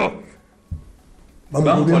ngaakulo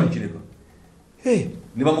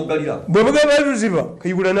bwemuga baluziba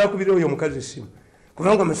kayibula n'akubira oyo omukazi essimu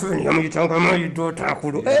kubanga Museveni yamuyitanga amayidde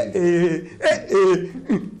otaakulo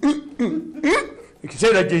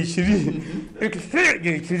ekiseera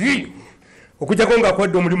gyekiri okujjako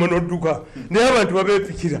ngaakwadde omulimu n'odduka naye abantu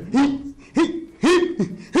babeepikira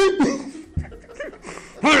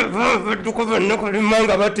badduka bonna kalima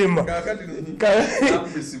nga batema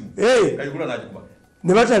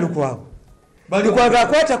ne bata Lukwago Lukwago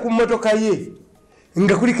akwata ku mmotoka ye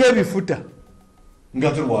nga kuliko ebifuta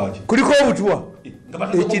kuliko obutwa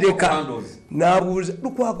ekireka n'abuuza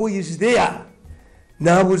Lukwago is there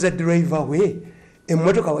n'abuuza driver we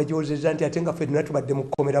emmotoka wajozeza nti ate nga ffe nina tubadde mu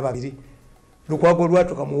kkomera babiri Lukwago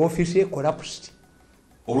lwatuka mu ofiisi ye collapsed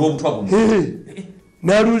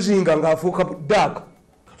n'aluzinga ng'afuuka dark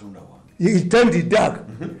he turned dark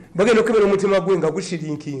bagenda okebera omutima gwe nga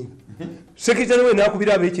gushrinking sekitale we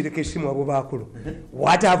n'akubira ab'ekireka essimu abo baakulu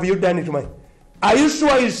what have you done to me are you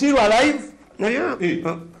sure you still alive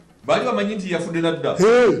baali bamanyi nti yafudde nadda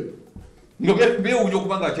nga beewunya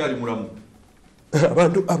okuba nga akyali mulamu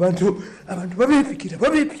abantu babepikira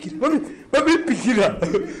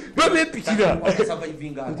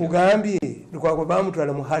nkugambye Lukwago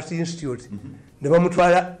bamutwala mu Heart Institute ne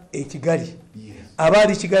bamutwala e Kigali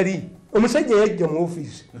abaali Kigali omusajja yajja mu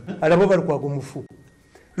ofiisi alabo ba Lukwago mufu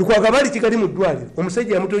Lukwago abaali Kigali mu ddwaliro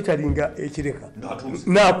omusajja yamutokyalinga ekireka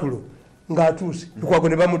n'akulo ng'atuuse Lukwago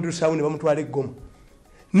ne bamuddusawo ne bamutwala eggoma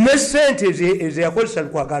ne ssente ezeyakozesa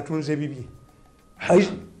Lukwago atunze bibye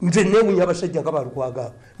nze neewunya abasajja nga ba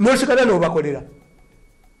Lukwago n'osigala n'obakolera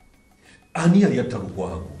ani yali yatta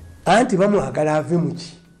Lukwago anti bamwagala ave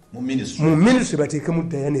muki mu minisitule bateekemu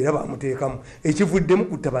Diana era bamuteekamu ekivuddemu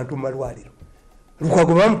kutta bantu mu malwaliro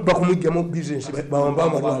Lukwago bakumugjamu bizinesi bawamba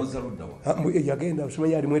amalwaliro yagenda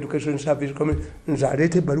osimanya ali mu education service nze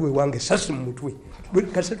aleeta ebbaluwa ewange esasi mu mutwe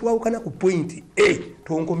kase twawukana ku point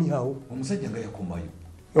tonkomyawo omusajja nga yakomayo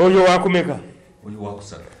oyo wakumeka oyo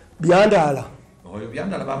wakusala Byandaala oyo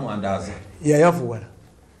Byandaala bamwandaza yayavuwala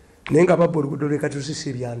naye nga babba oluguudo lwekatusisa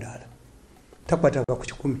Ebyandaala takwatanga ku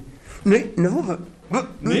 10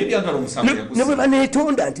 ne bwe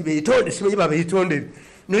baneetonda nti beetonde simanyi babeetondere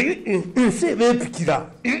nse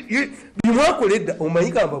beepikira bimwakola edda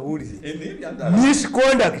omanyi gamba buwulize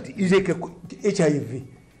misconduct is like HIV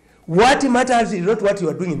what matters is not what you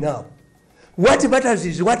are doing now what matters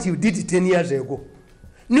is what you did 10 years ago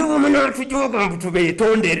nibomunatujoga mbu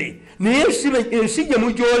tubeetondere naye ensi gye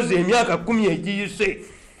mujoze emyaka 10 egiyise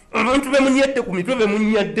abantu bemunyadde ku mitwe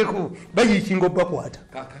bemunyaddeko bayikinga obbakwata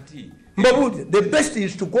mbabuuze the best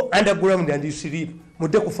is to go underground and sleep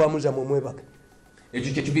mudde ku faamu zammwe mwebaka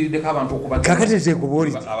ekyo kyekiviiriddeko abantu okuba kakati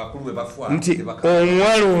zeekubuuliti abakulu bwe bafa nti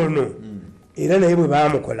omuwala ono era naye bwe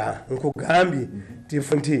baamukola nkugambye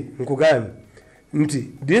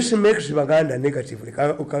nti this makes Baganda negatively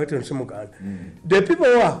kakati nsi Muganda the people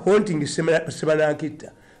who are haunting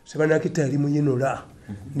Sebanakita yali muyinula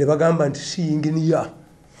ne bagamba nti siyinginiya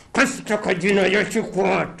kasita kajina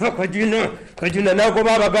yakikwata kajina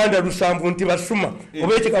nagoba Abaganda lusanvu nti basuma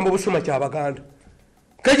oba ekigambo busuma kya Baganda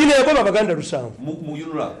kajina yagoba Abaganda lusanvu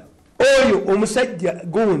muyinula oyo omusajja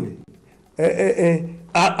gundi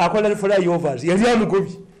akola flyovers yali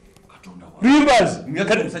amugobye Rimbazi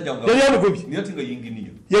yali amugobye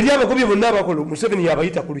yali abagobye bonna abakola Museveni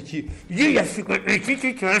yabayita ku luki ye yafika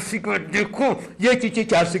ekiki kyasigaddeko ye ekiki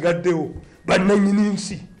kyasigaddewo bannannyini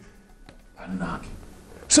nsi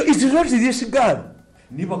so it is not this gun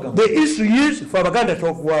the issue is for Abaganda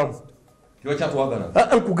twagwamu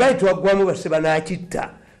nkugaye twagwamu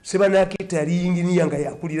Sebanakita yali yinginiya nga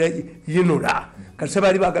yakulira yinula kati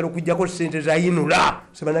sebaali baagala okugjako ssente za yinula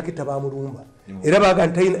Sebanakita bamulumba era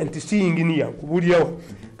baagala nti si yinginiya nkubuulirawo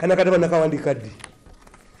kana kataba nakawandika ddi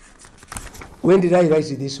when did I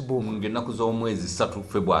write this book ngenaku z'omwezi 3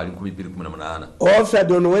 February 2018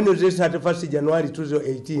 offered on Wednesday 31st January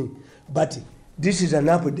 2018 but this is an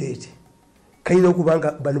update kayina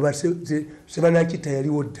okubanga bano Sebanakita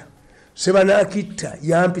yaliwo dda Sebanakita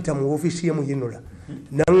yampita mu ofiisi ye mu yinula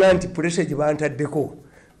nanga nti pulesa gye bantaddeko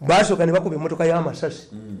basooka ne bakuba emmotoka y'amasasi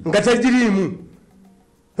nga tagiriimu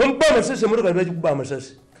omuba amasasi emmotoka ne bagikuba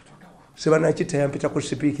amasasi Sebanakita yampita ku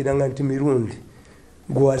sipiiki nanga nti Mirundi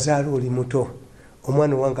gwe wazaala oli muto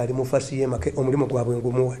omwana wange ali mu fasi y'emake omulimu gwabwe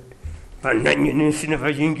ngumuwadde bannannyini nsi ne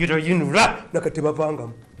bayingira yinula nakati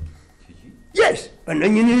bavangamu yes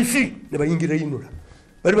bannannyini nsi ne bayingira yinula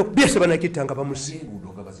bali bakubye Sebanakita nga bamusi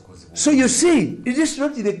so you see it is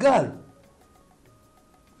not the girl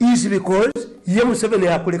is because ye Museveni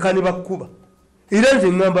akuleka ne bakkuba era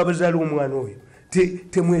nze ngamba abazaala omwana oyo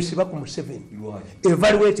temwesiba ku Museveni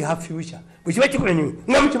evaluate her future bwekiba kikolanyo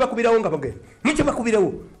nga mukibakubirawo nga bagenda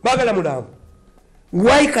mukibakubirawo baagala mulambo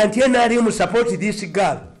why can't NRM support this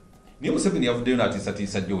girl niye Museveni yavuddeyo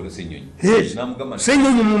n'atiisatiisa Joel Ssenyonyi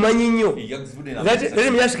Ssenyonyi mumanyi nnyo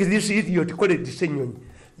let me ask this idiot called Ssenyonyi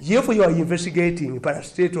if you are investigating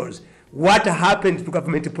parastatals what happened to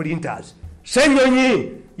government printers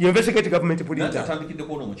Ssenyonyi investigate government police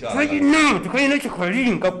atandikideko ono mukyala tulina tukalina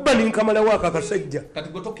kikalinga kuba ninkamalawo aka akasajja kati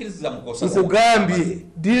gwe tokkiriza mukosa nkugambye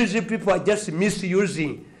these people are just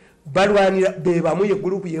misusing balwanira bebamu ye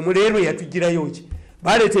group yemu leero yatugirayo ki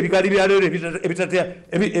baleeta ebigali bya leero ebitatya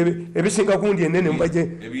ebisinga kundi enene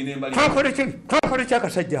mbaje kakole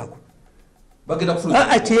kyakasajja ako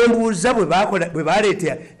akyembuuza bwe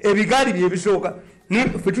baleeta ebigali byebisooka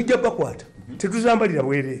fe tujja bakwata tetuzambalira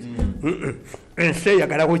bwereere ensi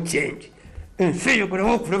eyagalawo change ensi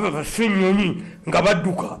eyagalawo okulaba basenyonyi nga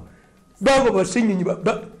badduka bago basenyonyi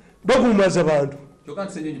bagumaza bantu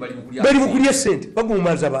bali mu kulya sente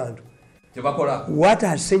bagumaza bantu what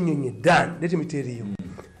has senyonyi done let me tell you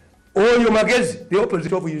oyo magezi the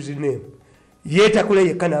opposite of using name yetakula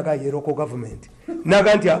yekanaga yeroko government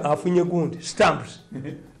naga nti afunye gundi stamps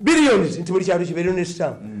billions nti buli kyalo kibeerero ne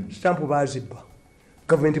stamp bazibba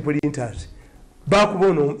government printers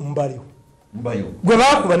bakubona mbaliwo gwe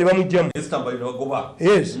bakuba ne bamugjamu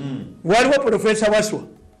yes waliwo professor waswa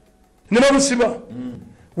ne bamusiba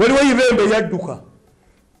waliwo ibembe yadduka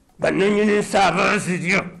bananyini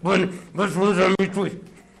sabazirya bazunza mitwe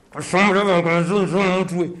basomulaba nga bazunza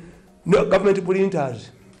omutwe government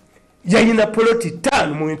printers yayina poloti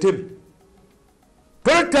 5 mu Entebbe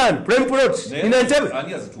poloti 5 prime plots in Entebbe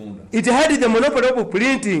it had the monopoly of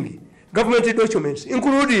printing government documents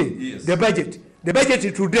including the budget. The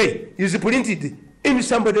budget today is printed in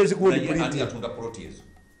somebody's good printing.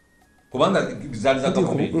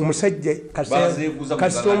 Umusajja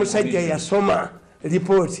kasito omusajja yasoma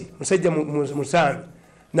report musajja musambi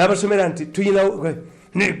n'abasomera nti tuyina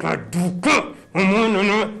nekaduka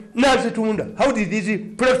omwana nazitunda. How did these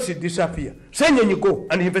plots disappear? Senyonyi go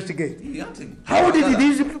and investigate. How did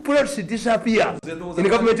these plots disappear in the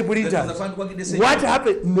government printers? What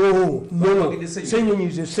happened? No. Senyonyi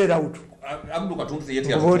is a sellout.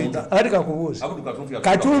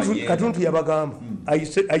 Katuntu yabagamba. I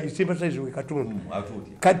sympathize with Katuntu.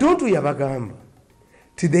 Katuntu yabagamba.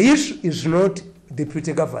 The issue is not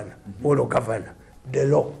deputy governor or governor. The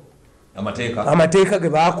law. Amateka ge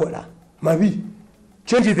bakola mabi.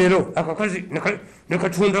 Change the law. Akakazi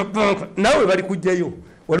nekatunda banka. Nawe bali kujjayo.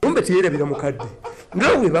 Walumbe tiyerebera mukadde.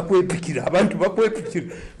 Nawe bakwepikira abantu bakwepikira.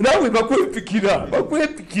 Nawe bakwepikira.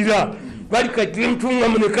 Bali katintunga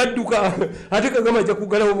munekadduka ate kagama ja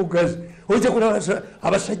kugalawo bugazi oje kuna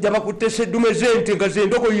abasajja bakutese dume zente nga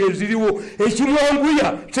zendoko yeziriwo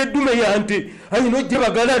ekimwanguya seddume yante ayino je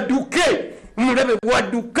bagala duke mulabe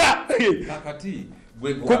bwaduka kakati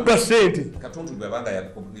kubba sente Katuntu bwabanga ya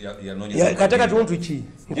kataka tuntu ki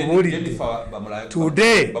nkubulidde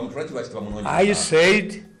today I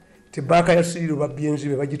said tibaka yasiru babyenzi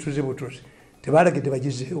be bagituze butozi tebalagide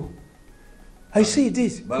bagizeewo. I say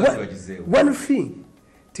this. One thing,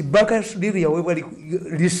 the bank studio we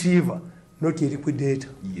receiver, not a liquidator.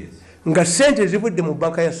 Yes. Nga sente zipudde mu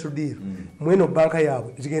banka ya studio. Mweno banka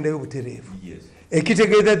yawe zigenda yobuterevu. Yes.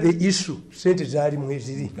 Ekitegeeza the issue sente zali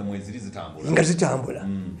mweziri. Nga zitambula.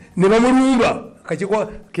 Ne bamulumba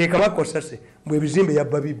kachikwa keka bakosase mbwe bizimbe ya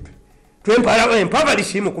babibbe. Twempala empava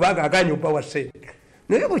lishimu kubaga aganyo bawa sente.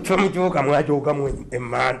 Naye buchwa mujoka mwajoka mwe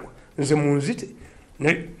emandwa. Nze munzite.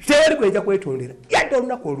 Teri kwenja kwetondera yadde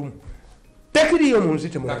olunaku olumu tekiriyo mu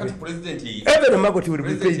nzite mulabe ebere magoti uli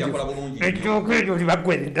bukeji ekyoke ekyo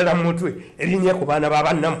libagwere ddala mu mutwe erinnya ku baana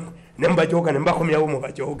b'abannamu ne mbajoga ne mbakomyawo mu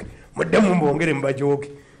bajoge mudde mu mbongere mu bajoge.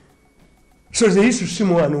 So the issue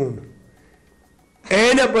simuwano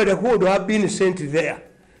anybody who would have been sent there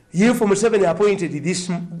you from 7 appointed this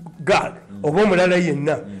girl oba omulala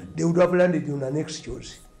yenna they would have landed on an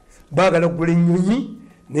excuse baagala kugula ennyonyi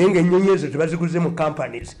nenga ennyonyi ezo tebaziguze mu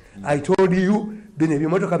companies. I told you bino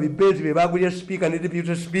ebimotoka bibenzi bye bagulya speaker ne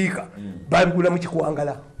deputy speaker babigula mu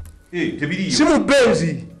kikwangala si mu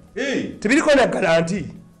benzi tebiriko na garanti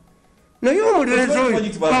naye omulerezo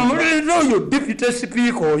oyo deputy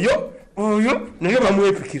speaker oyo naye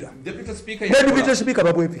bamwepikira deputy speaker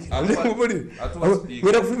babwepikira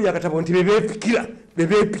ngera kufumya akatabo nti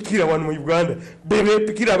bebepikira wano mu Uganda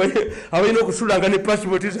bebepikira abalina okusulanga ne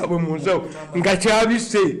passport zaabwe mu nsawo nga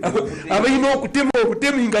kyabise abalina okutema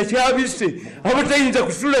obutemi nga kyabise abatayinza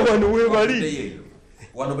kusula wano webali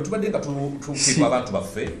wano betubadde nga tukirwa abantu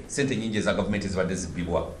baffe sente nyingi eza gavumenti zibadde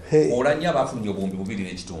zibbibwa olanya abafunye obumbi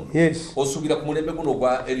 2.5 osuubira ku mulembe guno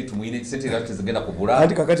ogwa eritu muyina sente nga tezigenda kubula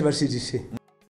anti kakati basiitise